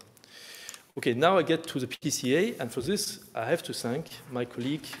point. Okay, now I get to the PCA, and for this, I have to thank my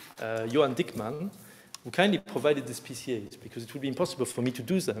colleague, Johan Dickmann, who kindly provided these PCAs, because it would be impossible for me to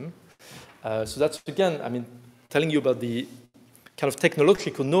do them. So that's, again, I mean, telling you about the kind of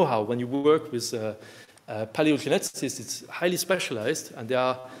technological know-how. When you work with paleogeneticists, it's highly specialized, and there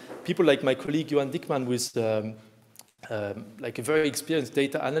are people like my colleague Johan Dickmann, who is like a very experienced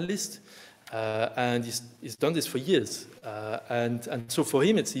data analyst, and he's done this for years. And so for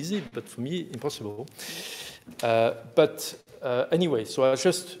him it's easy, but for me impossible. Anyway, so I'll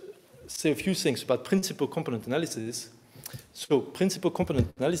just say a few things about principal component analysis. So principal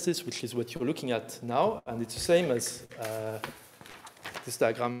component analysis, which is what you're looking at now, and it's the same as this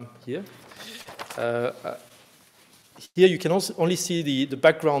diagram here. Here you can also only see the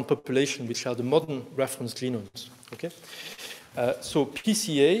background population, which are the modern reference genomes. Okay, so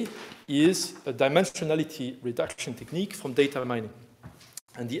PCA is a dimensionality reduction technique from data mining,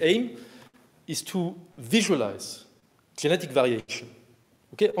 and the aim is to visualize genetic variation.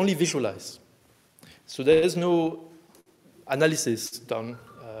 Okay, only visualize. So there is no analysis done,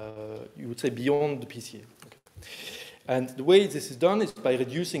 you would say, beyond the PCA. Okay. And the way this is done is by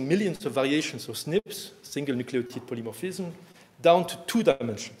reducing millions of variations of SNPs, single nucleotide polymorphism, down to 2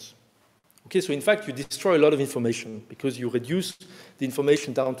 dimensions. Okay, so in fact, you destroy a lot of information because you reduce the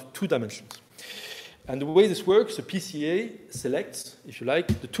information down to 2 dimensions. And the way this works, the PCA selects, if you like,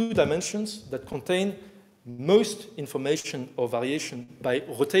 the 2 dimensions that contain most information or variation by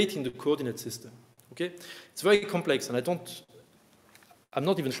rotating the coordinate system. Okay, it's very complex, and I'm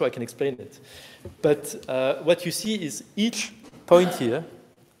not even sure I can explain it. But what you see is each point here,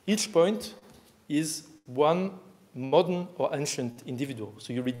 each point is one modern or ancient individual.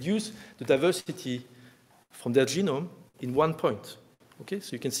 So you reduce the diversity from their genome in 1 point. Okay,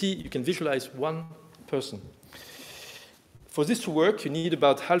 so you can see, you can visualize 1 person. For this to work, you need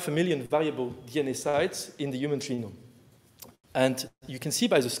about 500,000 variable DNA sites in the human genome. And you can see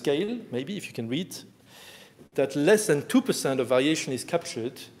by the scale, maybe if you can read, that less than 2% of variation is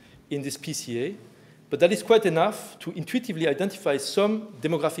captured in this PCA, but that is quite enough to intuitively identify some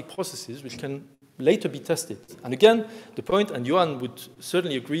demographic processes which can later be tested. And again, the point, and Johan would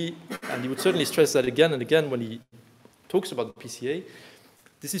certainly agree, and he would certainly stress that again and again when he talks about the PCA,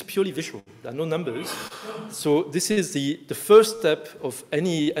 this is purely visual. There are no numbers. So this is the first step of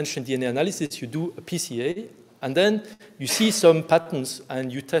any ancient DNA analysis. You do a PCA, and then you see some patterns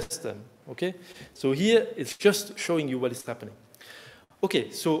and you test them. Okay? So here it's just showing you what is happening. Okay,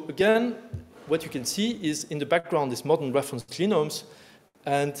 so again, what you can see is in the background is modern reference genomes,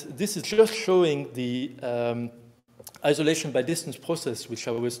 and this is just showing the isolation by distance process, which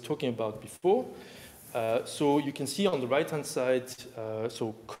I was talking about before. So you can see on the right-hand side,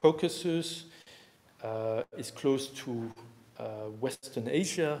 so Caucasus is close to Western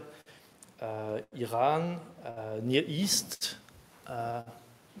Asia, Iran, Near East,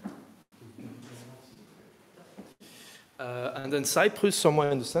 and then Cyprus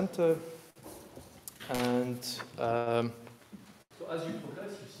somewhere in the center. And so as you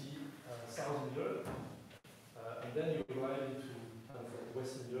progress, you see Southern Europe, and then you arrive into kind of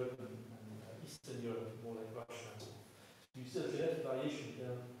Western Europe and Eastern Europe, more like Russia. You see a genetic variation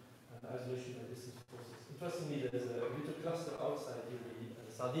here, and isolation by distance process. Interestingly, there's a little cluster outside here,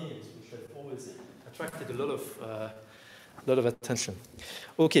 the Sardinians, which have always attracted a lot of attention.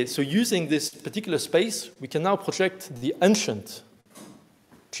 Okay, so using this particular space, we can now project the ancient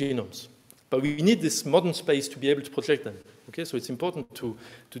genomes. But we need this modern space to be able to project them. Okay, so it's important to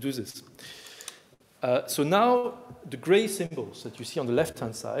do this. So now the gray symbols that you see on the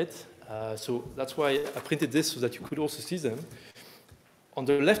left-hand side, so that's why I printed this so that you could also see them. On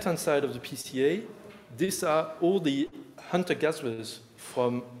the left-hand side of the PCA, these are all the hunter-gatherers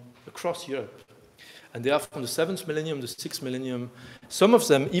from across Europe. And they are from the 7th millennium, the 6th millennium. Some of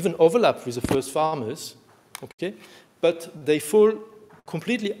them even overlap with the first farmers, okay? But they fall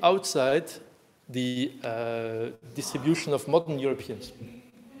completely outside the distribution of modern Europeans.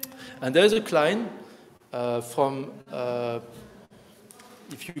 And there's a decline from,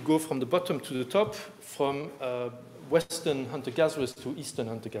 if you go from the bottom to the top, from Western hunter-gatherers to Eastern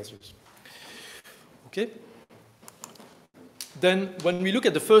hunter-gatherers. Okay? Then when we look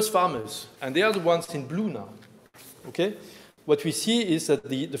at the first farmers, and they are the ones in blue now, okay? What we see is that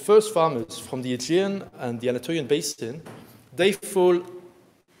the first farmers from the Aegean and the Anatolian basin, they fall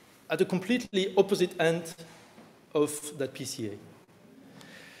at a completely opposite end of that PCA.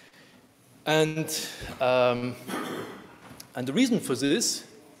 And the reason for this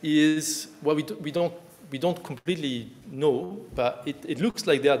is, well, we don't completely know, but it looks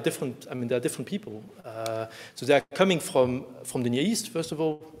like they are different. I mean, they are different people. So they are coming from the Near East, first of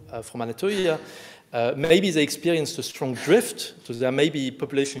all, from Anatolia. Maybe they experienced a strong drift, so there may be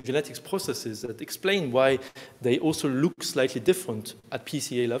population genetics processes that explain why they also look slightly different at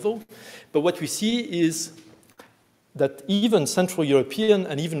PCA level. But what we see is that even Central European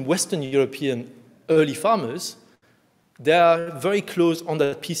and even Western European early farmers, they are very close on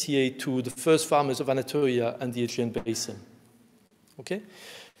that PCA to the first farmers of Anatolia and the Aegean basin. Okay?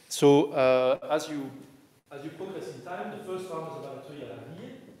 So as you progress in time, the first farmers of Anatolia are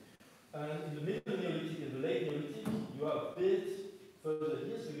here. And in the middle Neolithic and the late Neolithic, you are a bit further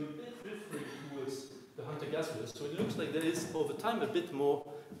here, so you're a bit drifting towards the hunter-gatherers. So it looks like there is, over time, a bit more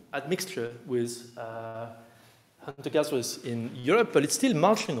admixture with hunter-gatherers in Europe, but it's still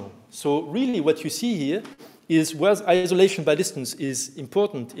marginal. So really what you see here is, whereas isolation by distance is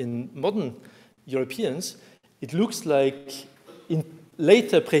important in modern Europeans, it looks like in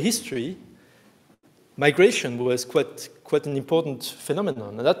later prehistory, migration was quite an important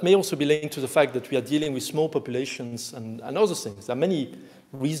phenomenon. And that may also be linked to the fact that we are dealing with small populations and other things. There are many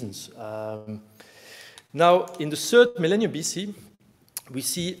reasons. Now, in the 3rd millennium BC, we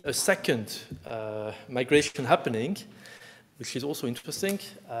see a second migration happening, which is also interesting,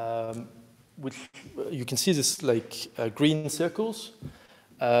 which you can see this like green circles.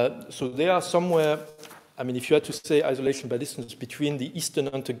 So they are somewhere, I mean, if you had to say isolation by distance, between the Eastern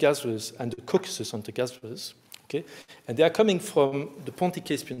hunter-gatherers and the Caucasus hunter-gatherers, okay? And they are coming from the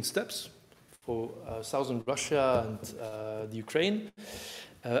Pontic-Caspian steppes for southern Russia and the Ukraine.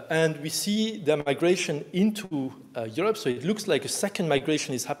 And we see their migration into Europe, so it looks like a second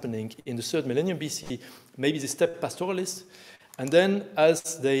migration is happening in the 3rd millennium BC, maybe the steppe pastoralists. And then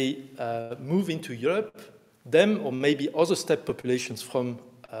as they move into Europe, them or maybe other steppe populations from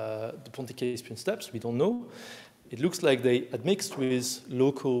the Pontic-Caspian steppes, we don't know, it looks like they admixed with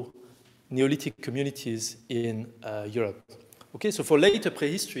local Neolithic communities in Europe. Okay, so for later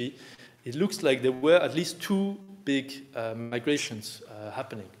prehistory, it looks like there were at least 2 big migrations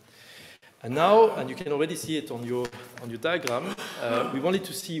happening. And now, and you can already see it on your diagram, we wanted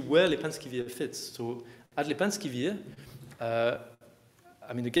to see where Lepenski Vir fits. So at Lepenski Vir,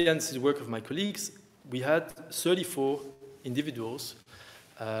 I mean, again, this is the work of my colleagues, we had 34 individuals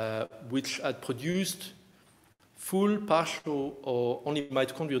which had produced full, partial, or only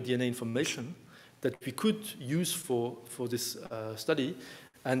mitochondrial DNA information that we could use for this study,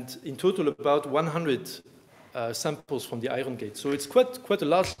 and in total about 100 samples from the Iron Gate. So it's quite a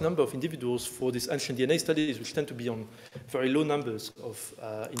large number of individuals for these ancient DNA studies, which tend to be on very low numbers of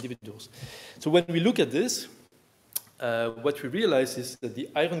individuals. So when we look at this, what we realize is that the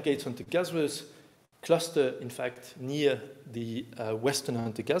Iron Gate hunter-gatherers cluster, in fact, near the Western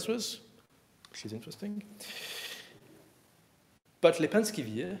hunter-gatherers, which is interesting. But Lepenski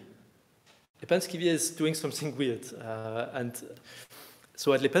Vir is doing something weird. And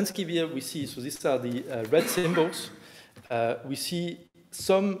so at Lepenski Vir, we see, so these are the red symbols. We see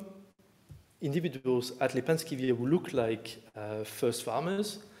some individuals at Lepenski Vir who look like first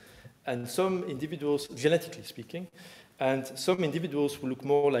farmers, and some individuals, genetically speaking, and some individuals who look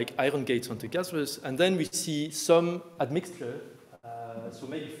more like Iron Gate hunter-gatherers. And then we see some admixture, so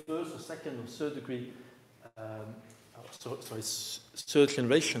maybe first or second or third degree, third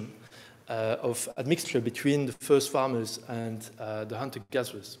generation of admixture between the first farmers and the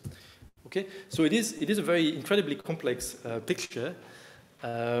hunter-gatherers. Okay, so it is a very incredibly complex picture.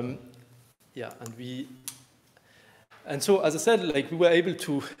 Yeah, and so as I said, like we were able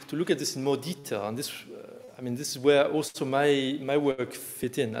to look at this in more detail, and this. I mean, this is where also my work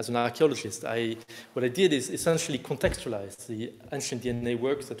fit in as an archaeologist. What I did is essentially contextualize the ancient DNA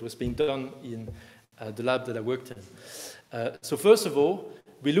work that was being done in the lab that I worked in. So first of all,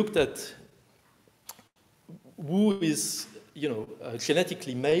 we looked at who is,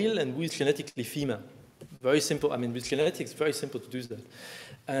 genetically male and who is genetically female. Very simple. I mean, with genetics, very simple to do that.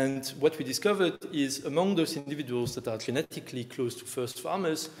 And what we discovered is among those individuals that are genetically close to first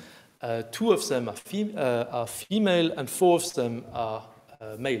farmers, 2 of them are female and 4 of them are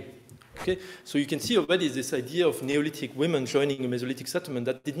male. Okay, so you can see already this idea of Neolithic women joining a Mesolithic settlement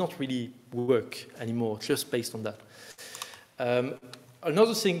that did not really work anymore, just based on that.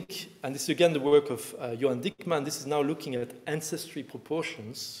 Another thing, and this is again the work of Johan Dickman, this is now looking at ancestry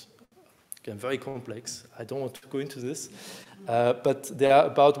proportions. Again, very complex. I don't want to go into this. But there are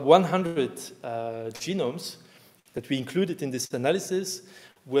about 100 genomes that we included in this analysis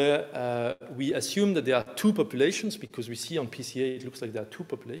where we assume that there are 2 populations, because we see on PCA it looks like there are 2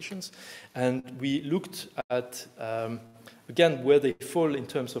 populations. And we looked at, again, where they fall in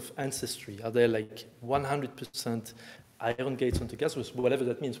terms of ancestry. Are they like 100% iron gates onto gaseous, whatever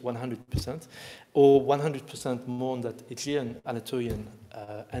that means, 100%, or 100% more on that Aegean Anatolian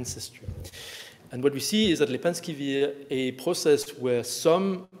ancestry. And what we see is at Lepenski Vir a process where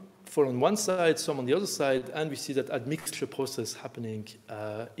some fall on one side, some on the other side, and we see that admixture process happening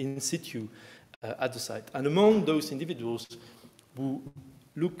in situ at the site. And among those individuals who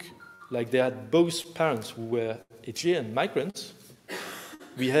look like they had both parents who were Aegean migrants,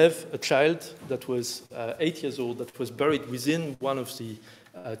 we have a child that was 8 years old that was buried within one of the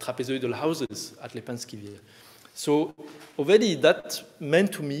trapezoidal houses at Lepenski Vir. So already that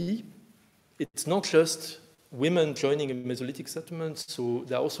meant to me, it's not just women joining a Mesolithic settlement, so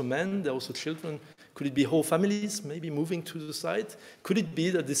there are also men, there are also children. Could it be whole families maybe moving to the site? Could it be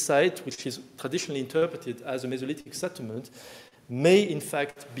that this site, which is traditionally interpreted as a Mesolithic settlement, may in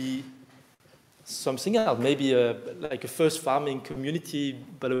fact be something else, maybe like a first farming community,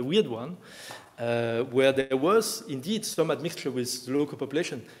 but a weird one, where there was indeed some admixture with the local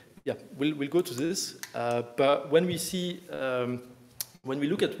population. Yeah, we'll go to this. But when we see, when we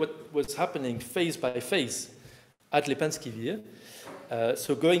look at what was happening phase by phase at Lepenski Vir,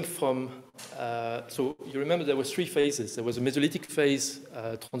 so going from, so you remember there were 3 phases. There was a Mesolithic phase,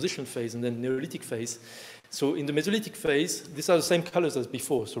 transition phase, and then Neolithic phase. So in the Mesolithic phase, these are the same colors as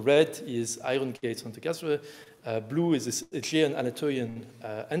before. So red is iron gates onto gaseous, blue is this Aegean Anatolian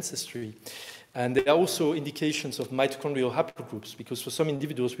ancestry. And there are also indications of mitochondrial haplogroups, because for some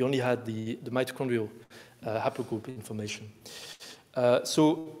individuals, we only had the mitochondrial haplogroup information.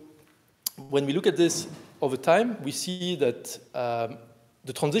 So when we look at this over time, we see that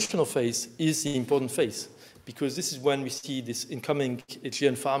the transitional phase is the important phase, because this is when we see this incoming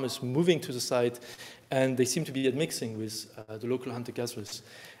Aegean farmers moving to the site, and they seem to be admixing with the local hunter-gatherers.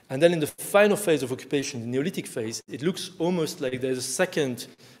 And then in the final phase of occupation, the Neolithic phase, it looks almost like there's a second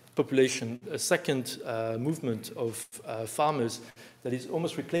population, a second movement of farmers that is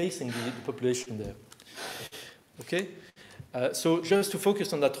almost replacing the population there. Okay, so just to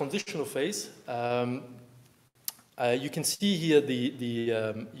focus on that transitional phase, you can see here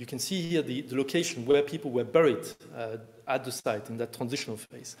the location where people were buried at the site in that transitional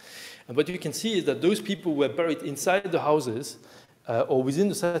phase. And what you can see is that those people who were buried inside the houses or within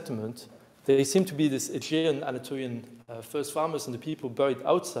the settlement, they seem to be this Aegean Anatolian first farmers, and the people buried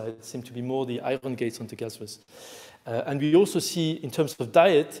outside seem to be more the iron gates onto gaseous. And we also see, in terms of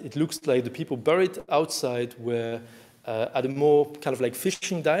diet, it looks like the people buried outside were at a more kind of like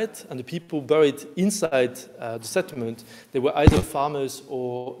fishing diet, and the people buried inside the settlement, they were either farmers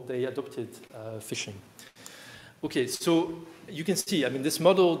or they adopted fishing. Okay, so you can see, I mean, this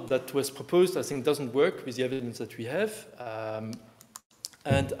model that was proposed, I think, doesn't work with the evidence that we have.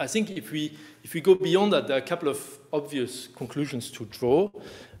 And I think if we go beyond that, there are a couple of obvious conclusions to draw.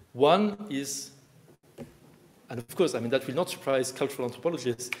 One is, and of course, I mean, that will not surprise cultural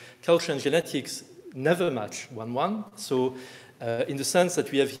anthropologists, culture and genetics never match 1-1. So in the sense that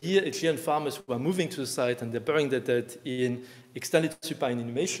we have here Aegean farmers who are moving to the site and they're burying their dead in extended supine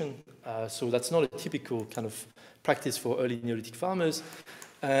inhumation. So that's not a typical kind of practice for early Neolithic farmers.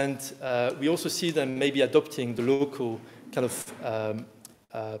 And we also see them maybe adopting the local kind of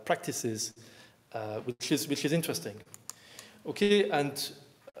practices, which is interesting. Okay, and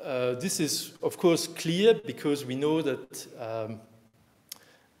this is, of course, clear because we know that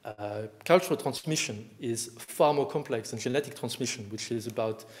cultural transmission is far more complex than genetic transmission, which is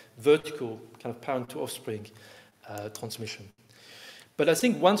about vertical kind of parent to offspring transmission. But I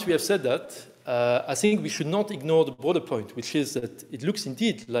think once we have said that, I think we should not ignore the broader point, which is that it looks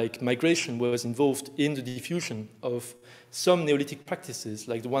indeed like migration was involved in the diffusion of some Neolithic practices,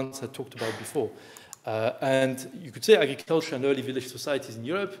 like the ones I talked about before. And you could say agriculture and early village societies in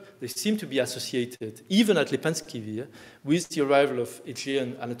Europe, they seem to be associated, even at Lepenski Vir, with the arrival of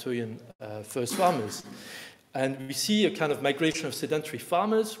Aegean Anatolian first farmers. And we see a kind of migration of sedentary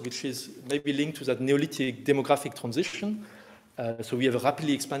farmers, which is maybe linked to that Neolithic demographic transition. So we have a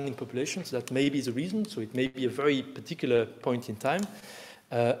rapidly expanding population, so that may be the reason. So it may be a very particular point in time.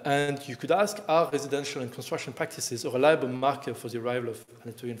 And you could ask, are residential and construction practices a reliable marker for the arrival of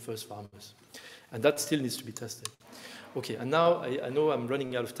Anatolian first farmers? And that still needs to be tested. Okay, and now I know I'm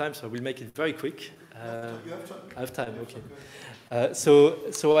running out of time, so I will make it very quick. You have time? I have time, okay.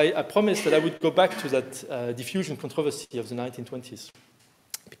 So I promised that I would go back to that diffusion controversy of the 1920s,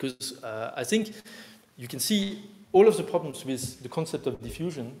 because I think you can see all of the problems with the concept of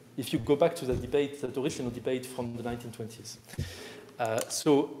diffusion if you go back to that debate, that original debate from the 1920s.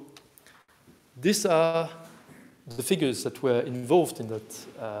 So these are the figures that were involved in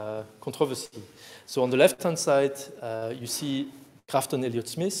that controversy. So on the left-hand side, you see Grafton Elliott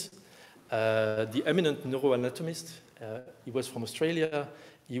Smith, the eminent neuroanatomist. He was from Australia.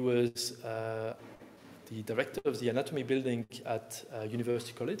 He was the director of the anatomy building at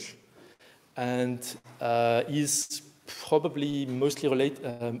University College. And he's probably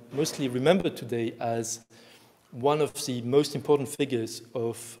mostly remembered today as one of the most important figures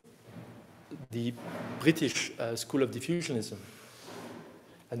of the British school of diffusionism.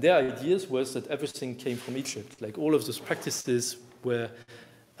 And their ideas was that everything came from Egypt. Like all of those practices were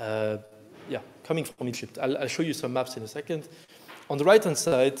coming from Egypt. I'll show you some maps in a second. On the right-hand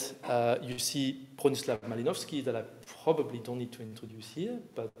side, you see Bronislaw Malinowski, that I probably don't need to introduce here,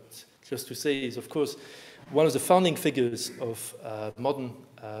 but just to say is, of course, one of the founding figures of modern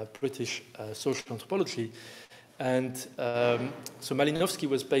British social anthropology. And so Malinowski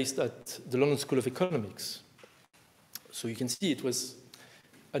was based at the London School of Economics. So you can see it was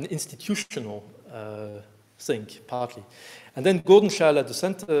an institutional thing, partly. And then Gordon Schall at the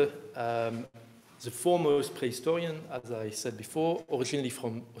center, the foremost prehistorian, as I said before, originally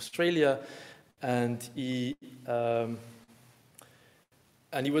from Australia, and he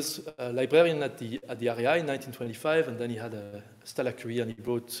was a librarian at the RAI in 1925, and then he had a stellar career, and he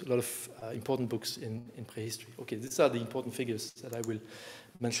wrote a lot of important books in prehistory. Okay, these are the important figures that I will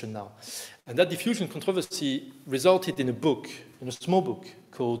mention now. And that diffusion controversy resulted in a book, in a small book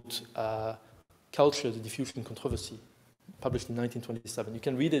called Culture, the Diffusion Controversy, published in 1927. You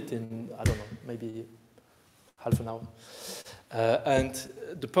can read it in, I don't know, maybe half an hour. And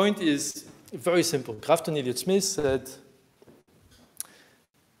the point is very simple. Grafton Elliott Smith said,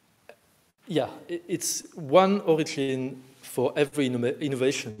 yeah, it's one origin for every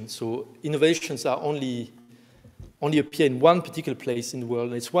innovation. So innovations are only appear in one particular place in the world,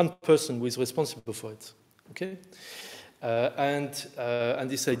 and it's one person who is responsible for it. Okay, and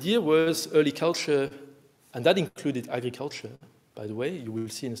this idea was early culture, and that included agriculture, by the way. You will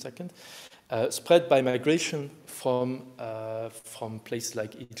see in a second, spread by migration from places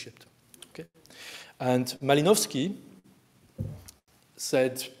like Egypt. Okay, and Malinowski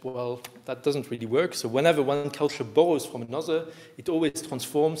said, well, that doesn't really work. So whenever one culture borrows from another, it always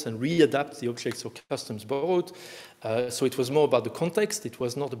transforms and readapts the objects or customs borrowed. So it was more about the context. It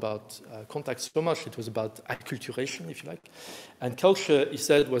was not about context so much. It was about acculturation, if you like. And culture, he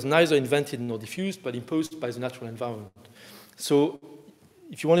said, was neither invented nor diffused, but imposed by the natural environment. So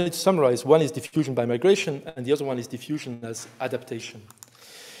if you wanted to summarize, one is diffusion by migration, and the other one is diffusion as adaptation.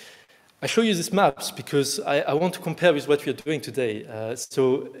 I show you these maps because I want to compare with what we are doing today.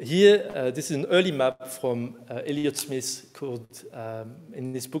 So here, this is an early map from Elliott Smith called,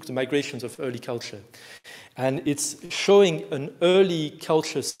 in his book, The Migrations of Early Culture. And it's showing an early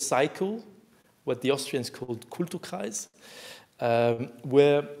culture cycle, what the Austrians called Kulturkreis,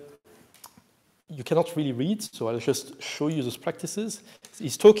 where you cannot really read, so I'll just show you those practices.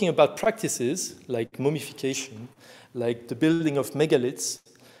 He's talking about practices like mummification, like the building of megaliths,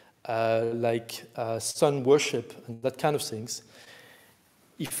 like sun worship and that kind of things.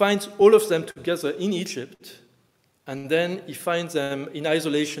 He finds all of them together in Egypt, and then he finds them in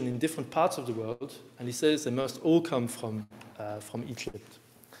isolation in different parts of the world, and he says they must all come from Egypt.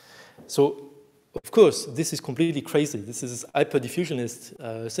 So, of course, this is completely crazy. This is a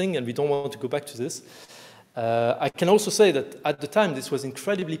hyper-diffusionist thing, and we don't want to go back to this. I can also say that at the time, this was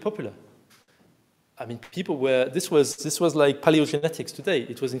incredibly popular. I mean, people were, this was like Palaeogenetics today.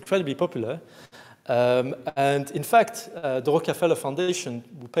 It was incredibly popular. And in fact, the Rockefeller Foundation,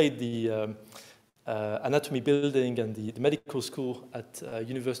 who paid the anatomy building and the medical school at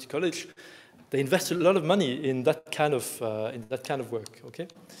University College, they invested a lot of money in that kind of work, okay?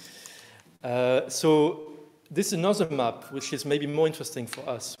 So this is another map, which is maybe more interesting for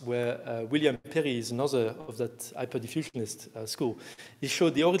us, where William Perry is another of that hyper-diffusionist school. He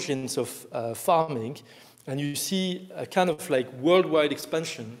showed the origins of farming, and you see a kind of like worldwide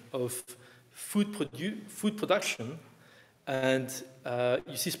expansion of food production, and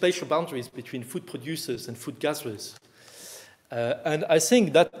you see spatial boundaries between food producers and food gatherers. And I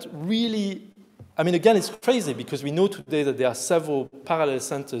think that really I mean, again, it's crazy because we know today that there are several parallel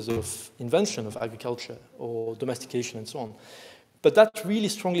centers of invention of agriculture or domestication and so on. But that really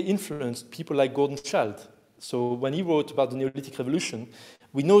strongly influenced people like Gordon Childe. So when he wrote about the Neolithic revolution,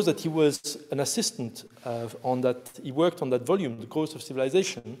 we know that he was an assistant on that, he worked on that volume, The Growth of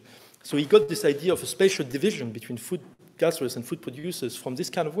Civilization. So he got this idea of a spatial division between food gatherers and food producers from this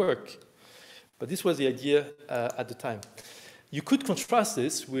kind of work. But this was the idea at the time. You could contrast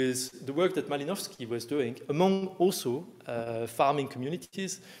this with the work that Malinowski was doing among also farming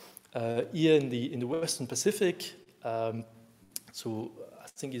communities here in the Western Pacific. So I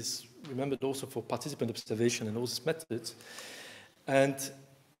think he's remembered also for participant observation and all these methods. And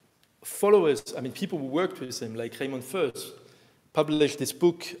followers, I mean, people who worked with him, like Raymond Firth, published this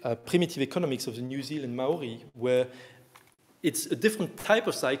book, Primitive Economics of the New Zealand Maori, where it's a different type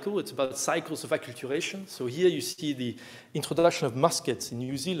of cycle. It's about cycles of acculturation. So here you see the introduction of muskets in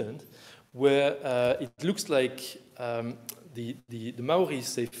New Zealand, where it looks like the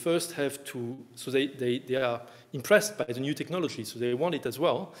Maoris, they first have to, so they are impressed by the new technology, so they want it as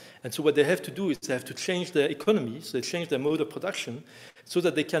well. And so what they have to do is they have to change their economy, so they change their mode of production, so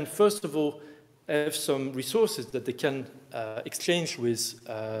that they can, first of all, have some resources that they can exchange with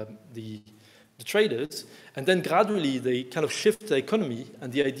the traders, and then gradually they kind of shift the economy,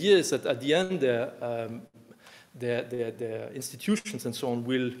 and the idea is that at the end their institutions and so on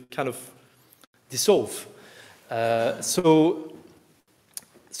will kind of dissolve. So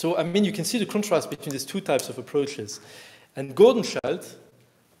I mean, you can see the contrast between these two types of approaches. And Gordon Childe,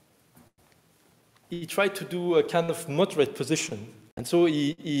 he tried to do a kind of moderate position, and so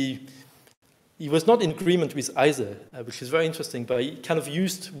he was not in agreement with either, which is very interesting, but he kind of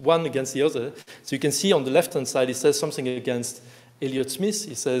used one against the other. So you can see on the left-hand side, he says something against Elliot Smith.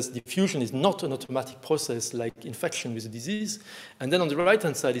 He says diffusion is not an automatic process like infection with a disease. And then on the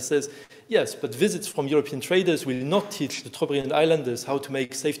right-hand side, he says, yes, but visits from European traders will not teach the Trobriand islanders how to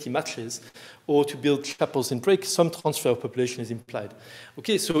make safety matches or to build chapels in brick. Some transfer of population is implied.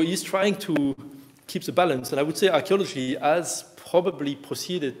 Okay, so he's trying to keep the balance. And I would say archaeology has probably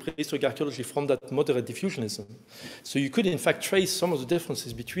proceeded, prehistoric archaeology, from that moderate diffusionism. So you could, in fact, trace some of the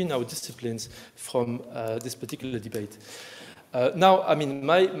differences between our disciplines from this particular debate. Now, I mean,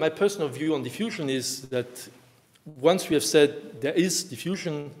 my personal view on diffusion is that once we have said there is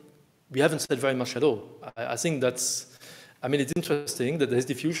diffusion, we haven't said very much at all. I think that's, I mean, it's interesting that there is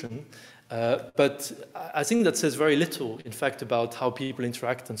diffusion, but I think that says very little, in fact, about how people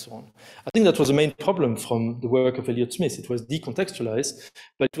interact and so on. I think that was the main problem from the work of Elliot Smith. It was decontextualized,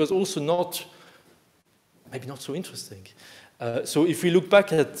 but it was also not, maybe not so interesting. So if we look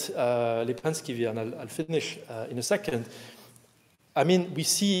back at Lepenski Vir, and I'll finish in a second, I mean, we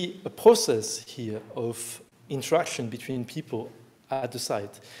see a process here of interaction between people at the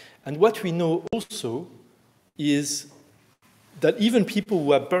site. And what we know also is that even people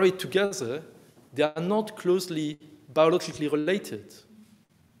who are buried together, they are not closely biologically related.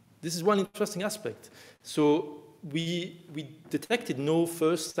 This is one interesting aspect. So we detected no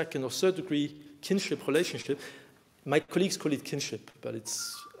first, second, or third degree kinship relationship. My colleagues call it kinship, but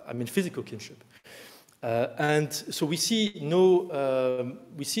it's, I mean, physical kinship. And so we see no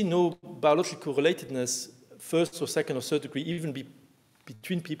biological relatedness, first or second or third degree, even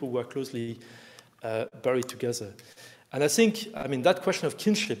between people who are closely buried together. And I think, I mean, that question of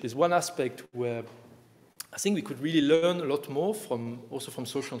kinship is one aspect where I think we could really learn a lot more also from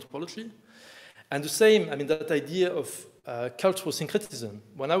social anthropology. And the same, I mean, that idea of cultural syncretism.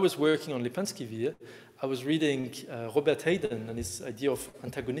 When I was working on Lepenski Vir, I was reading Robert Hayden and his idea of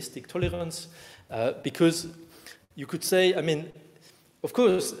antagonistic tolerance, because you could say, I mean, of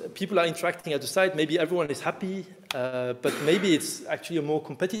course, people are interacting at the site, maybe everyone is happy, but maybe it's actually a more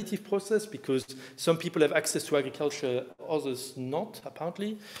competitive process because some people have access to agriculture, others not,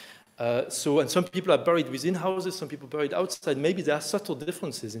 apparently. And some people are buried within houses, some people buried outside. Maybe there are subtle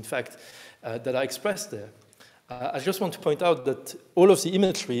differences, in fact, that are expressed there. I just want to point out that all of the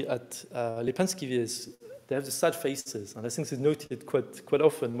imagery at Lepenski Vir, they have the sad faces, and I think it's noted quite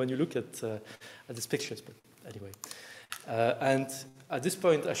often when you look at these pictures, but anyway. And at this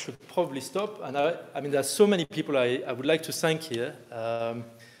point, I should probably stop. And I mean, there are so many people I would like to thank here.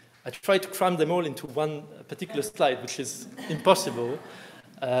 I tried to cram them all into one particular slide, which is impossible.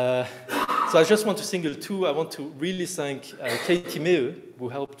 So I just want to single two. I want to really thank Katie Meeu, who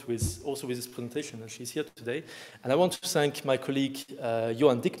helped also with this presentation, and she's here today. And I want to thank my colleague,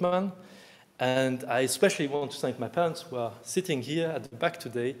 Johan Dickman. And I especially want to thank my parents who are sitting here at the back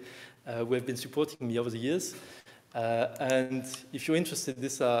today, who have been supporting me over the years. And if you're interested,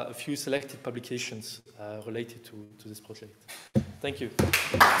 these are a few selected publications related to this project. Thank you.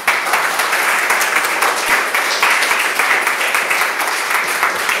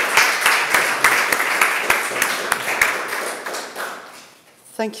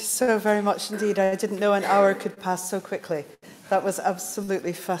 Thank you so very much indeed. I didn't know an hour could pass so quickly. That was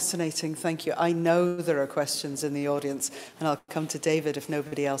absolutely fascinating. Thank you. I know there are questions in the audience, and I'll come to David if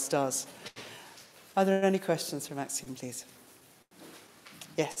nobody else does. Are there any questions for Maxime, please?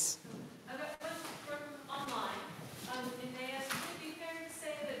 Yes. I've got one from online. And they asked, would it be fair to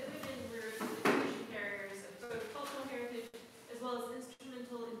say that women were the diffusion carriers of both cultural heritage as well as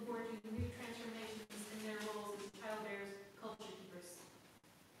instrumental in forging new transformations in their roles as childbearers, culture keepers?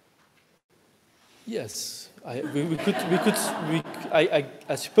 Yes, I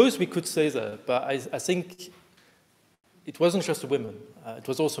suppose we could say that, but I think it wasn't just the women. It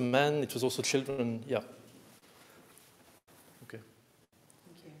was also men, it was also children, yeah. Okay.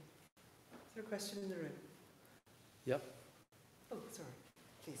 Thank you. Is there a question in the room? Yeah. Oh, sorry.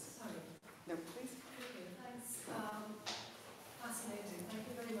 Please. Sorry. No, please. Okay, thanks. Fascinating. Thank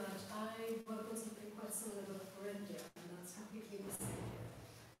you very much. I work on something quite similar for India, and that's completely missing here.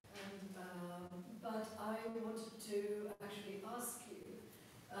 But I wanted to actually ask you,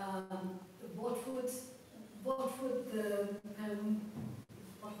 what would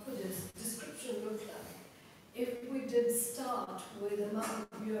this description look like if we did start with a map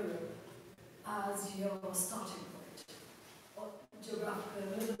of Europe as your starting point, or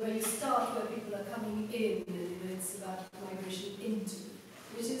geographical, where you start where people are coming in, and it's about migration into,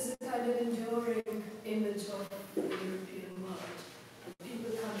 which is a kind of enduring image of the European world.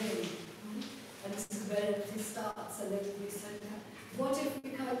 People come in, and this is where everything starts, and everybody said, what if we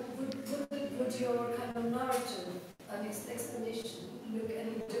would your kind of narrative and its explanation look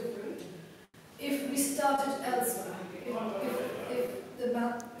any different if we started elsewhere? If the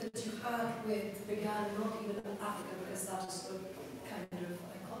map that you had with began not even in Africa, because that is so kind of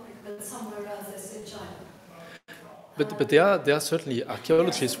iconic, but somewhere else, let's say China. But there are certainly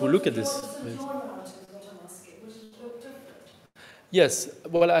archaeologists who look at this. Yes,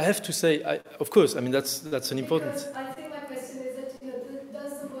 well, I have to say, of course, I mean, that's an important... Because I think my question is that,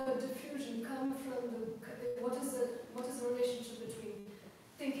 does the word diffusion come from what is the relationship between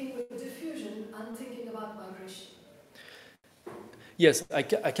thinking with diffusion and thinking about migration? Yes, I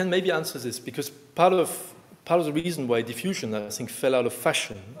can maybe answer this, because part of the reason why diffusion, I think, fell out of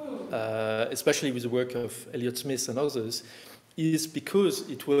fashion, especially with the work of Elliot Smith and others, is because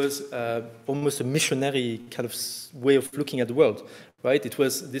it was almost a missionary kind of way of looking at the world, right? It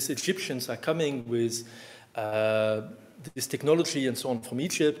was these Egyptians are coming with this technology and so on from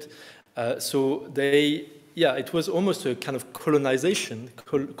Egypt. So it was almost a kind of colonizing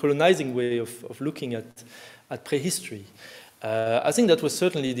way of looking at prehistory. I think that was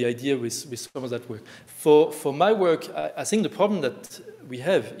certainly the idea with some of that work. For my work, I think the problem that we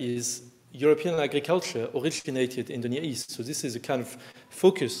have is European agriculture originated in the Near East. So this is a kind of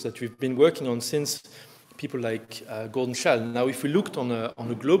focus that we've been working on since people like Gordon Shell. Now, if we looked on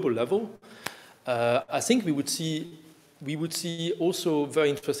a global level, I think we would see also very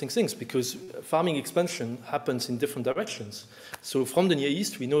interesting things, because farming expansion happens in different directions. So from the Near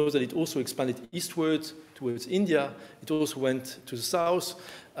East, we know that it also expanded eastward towards India. It also went to the south.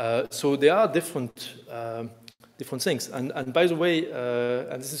 So there are different things. And by the way,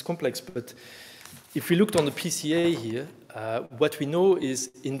 and this is complex, but if we looked on the PCA here, what we know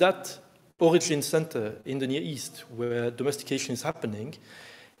is in that origin center in the Near East where domestication is happening,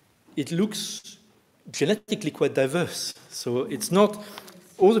 it looks genetically quite diverse. So it's not,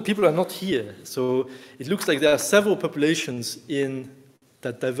 all the people are not here. So it looks like there are several populations in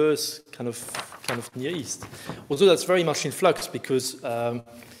that diverse kind of Near East. Although that's very much in flux, because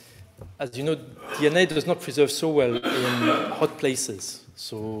as you know, DNA does not preserve so well in hot places.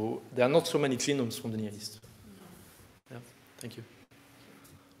 So there are not so many genomes from the Near East. Yeah, thank you.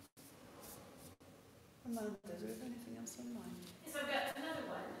 Amanda, do we have anything else online? Yes, I've got another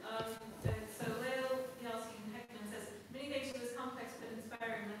one. So Lepenski Vir says, many thanks for this complex but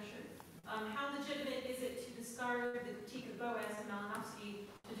inspiring lecture. How legitimate is it to discard the critique of Boas and Malinowski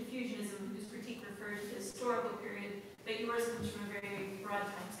to diffusionism, whose critique referred to the historical period, but yours comes from a very broad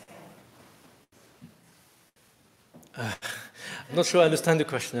time scale? I'm not sure I understand the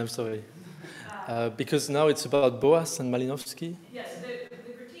question, I'm sorry. Because now it's about Boas and Malinowski? Yes, the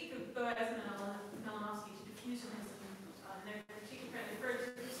critique of Boas and Malinowski to diffusionism, their critique referred to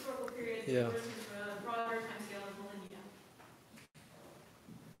the historical period, versus a broader time scale of millennia.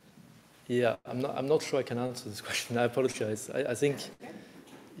 Yeah, I'm not sure I can answer this question. I apologize. I think,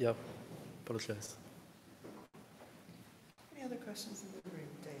 yeah, apologize. Any other questions in the room,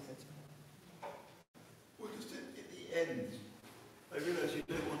 David? Well, just at the end, I realise you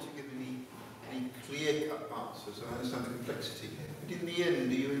don't want to give any clear-cut answers. I understand the complexity. But in the end,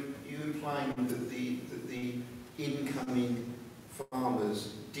 are you implying that the incoming farmers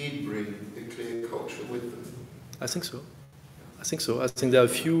farmers did bring a clear culture with them. I think so. I think so. I think there are a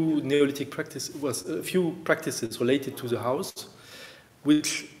few Neolithic practices related to the house,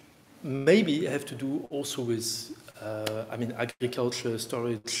 which maybe have to do also with, agriculture,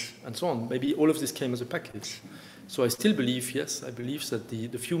 storage, and so on. Maybe all of this came as a package. So I still believe, yes, I believe that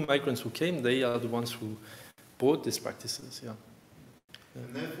the few migrants who came, they are the ones who brought these practices, yeah.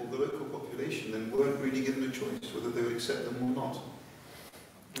 And therefore, the local population then weren't really given a choice whether they would accept them or not.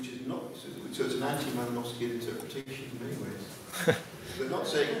 Which is not, so it's an anti-Malinowskian interpretation in many ways. They're not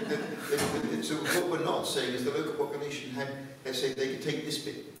saying that, so what we're not saying is the local population had said they could take this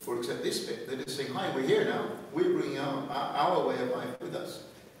bit or accept this bit. They're just saying, hi, we're here now. We're bringing our way of life with us.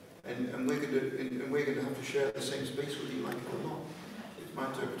 And we're going to have to share the same space with you, like it or not. It's my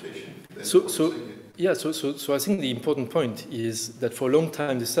interpretation. So I think the important point is that for a long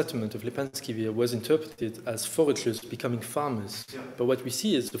time the settlement of Lepenski Vir was interpreted as foragers becoming farmers. Yeah. But what we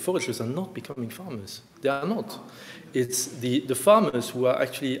see is the foragers are not becoming farmers. They are not. It's the farmers who are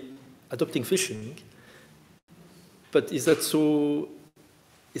actually adopting fishing. But is that so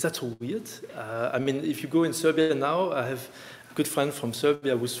weird? If you go in Serbia now, I have a good friend from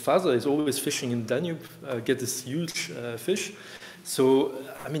Serbia whose father is always fishing in Danube, get this huge fish. So,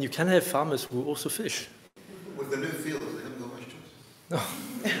 you can have farmers who also fish. With the new fields, they haven't got much choice. No.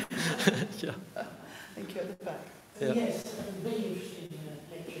 Yeah. Thank you at the back. Yeah. Yes, very interesting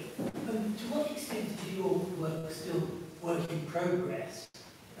lecture. To what extent is your work still work in progress?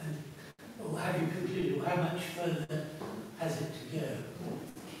 Or have you concluded, or how much further has it to go?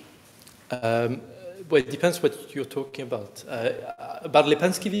 Well, it depends what you're talking about. About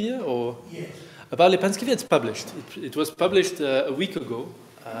Lepenski Vir, or? Yes. About Lepenski Vir, it's published. It was published a week ago.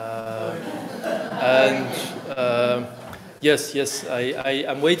 Yes,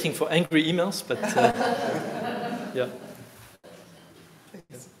 I'm waiting for angry emails, but yeah. I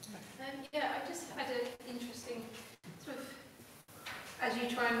just had an interesting sort of, as you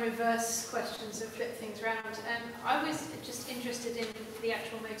try and reverse questions and flip things around, I was just interested in the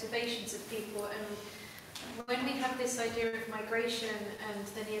actual motivations of people, and when we have this idea of migration and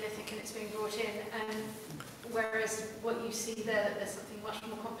the Neolithic and it's being brought in, whereas what you see there, that there's something much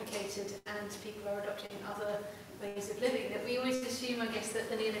more complicated and people are adopting other ways of living, that we always assume, I guess, that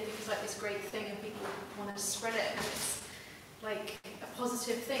the Neolithic is like this great thing and people want to spread it and it's like a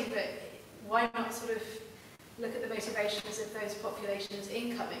positive thing, but why not sort of look at the motivations of those populations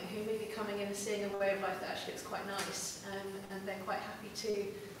incoming who may be coming in and seeing a way of life that actually looks quite nice, and they're quite happy to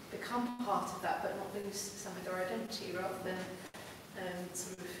become part of that but not lose some of their identity, rather than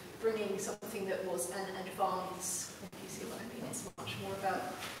sort of bringing something that was an advance, if you see what I mean. It's much more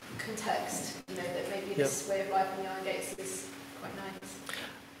about context, that maybe this way of life in the Iron Gates is quite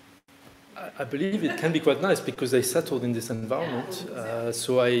nice. I believe it can be quite nice because they settled in this environment.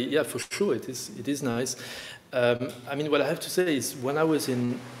 For sure it is nice. What I have to say is, when I was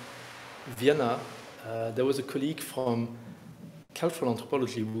in Vienna, there was a colleague from cultural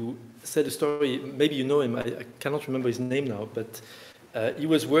anthropology who said a story. Maybe you know him. I cannot remember his name now, but he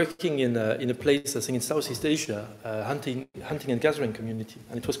was working in a place, I think, in Southeast Asia, hunting and gathering community,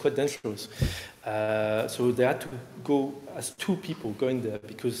 and it was quite dangerous. So they had to go as two people going there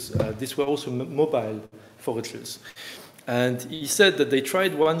because these were also mobile foragers. And he said that they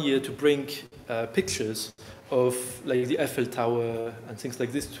tried one year to bring pictures of like the Eiffel Tower and things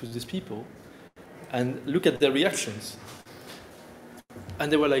like this to these people, and look at their reactions.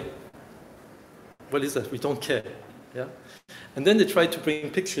 And they were like, what is that? We don't care. Yeah? And then they tried to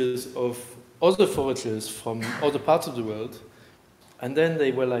bring pictures of other foragers from other parts of the world. And then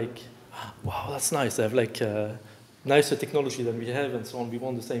they were like, wow, that's nice. They have like nicer technology than we have and so on. We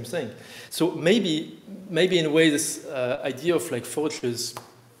want the same thing. So maybe in a way this idea of like foragers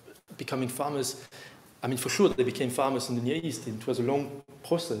becoming farmers, for sure they became farmers in the Near East. It was a long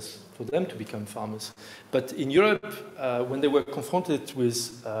process for them to become farmers. But in Europe, when they were confronted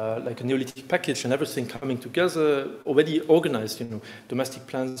with like a Neolithic package and everything coming together, already organized, domestic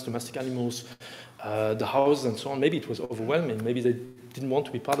plants, domestic animals, the houses and so on, maybe it was overwhelming. Maybe they didn't want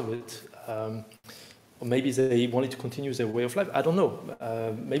to be part of it. Or maybe they wanted to continue their way of life. I don't know.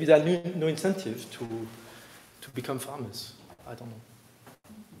 Maybe there are no incentive to become farmers. I don't know.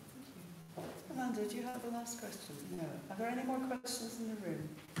 Amanda, do you have the last question? No. Are there any more questions in the room?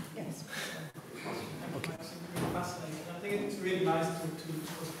 Yes. Okay. Really fascinating. I think it's really nice to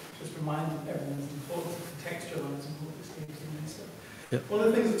just remind everyone of the importance of contextualising what this thing is. So one of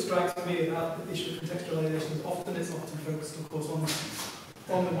the things that strikes me about the issue of contextualization is it's often focused, of course,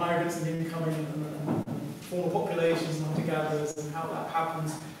 on the migrants and the incoming and former populations and hunter-gatherers and how that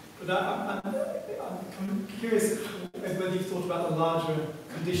happens. But I'm curious, whether you've thought about the larger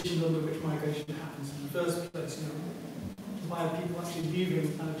conditions under which migration happens in the first place. You know, why are people actually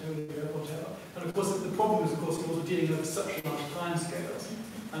leaving Anatolia or whatever? And of course, the problem is, of course, you're also dealing with such large timescales.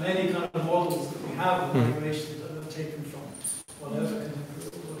 And any kind of models that we have of migration that are taken from whatever,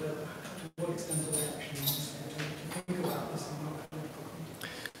 whatever, to what extent are they actually necessary to think about this in an archaeological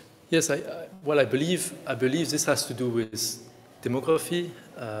context? Yes, well, I believe this has to do with demography.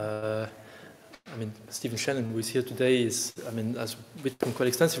 I mean, Stephen Shannon, who is here today, has written quite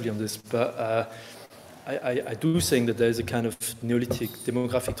extensively on this, but I do think that there is a kind of Neolithic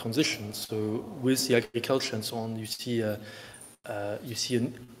demographic transition. So with the agriculture and so on, you see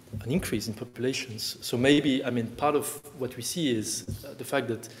an increase in populations. So maybe, part of what we see is the fact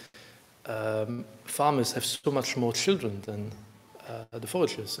that farmers have so much more children than the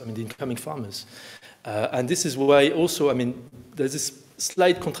foragers, the incoming farmers. And this is why also, there's this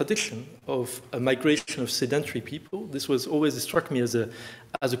slight contradiction of a migration of sedentary people. This was always struck me as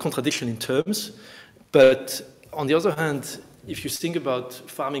a contradiction in terms. But on the other hand, if you think about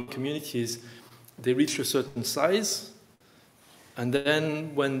farming communities, they reach a certain size, and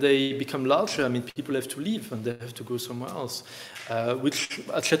then when they become larger, people have to leave and they have to go somewhere else, which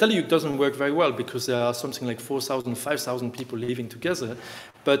at Çatalhöyük doesn't work very well because there are something like 4,000, 5,000 people living together.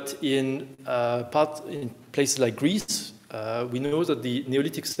 But in places like Greece, we know that the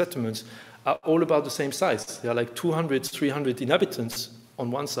Neolithic settlements are all about the same size. They are like 200, 300 inhabitants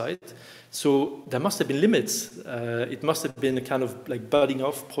on one side. So there must have been limits. It must have been a kind of like budding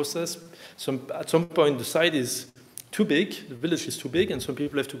off process. At some point, the site is too big, the village is too big, and some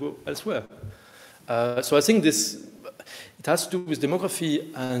people have to go elsewhere. So I think it has to do with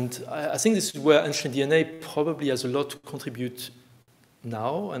demography, and I think this is where ancient DNA probably has a lot to contribute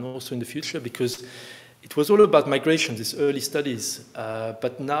now and also in the future, because it was all about migration, these early studies.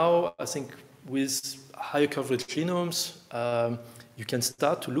 But now, I think with higher coverage genomes, you can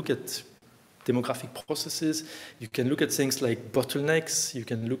start to look at demographic processes. You can look at things like bottlenecks. You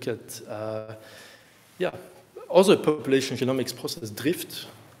can look at, other population genomics process, drift,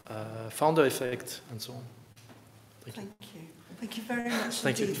 founder effect, and so on. Thank you. Thank you very much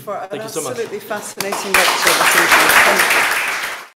Thank indeed you. for an Thank you so much. absolutely fascinating lecture.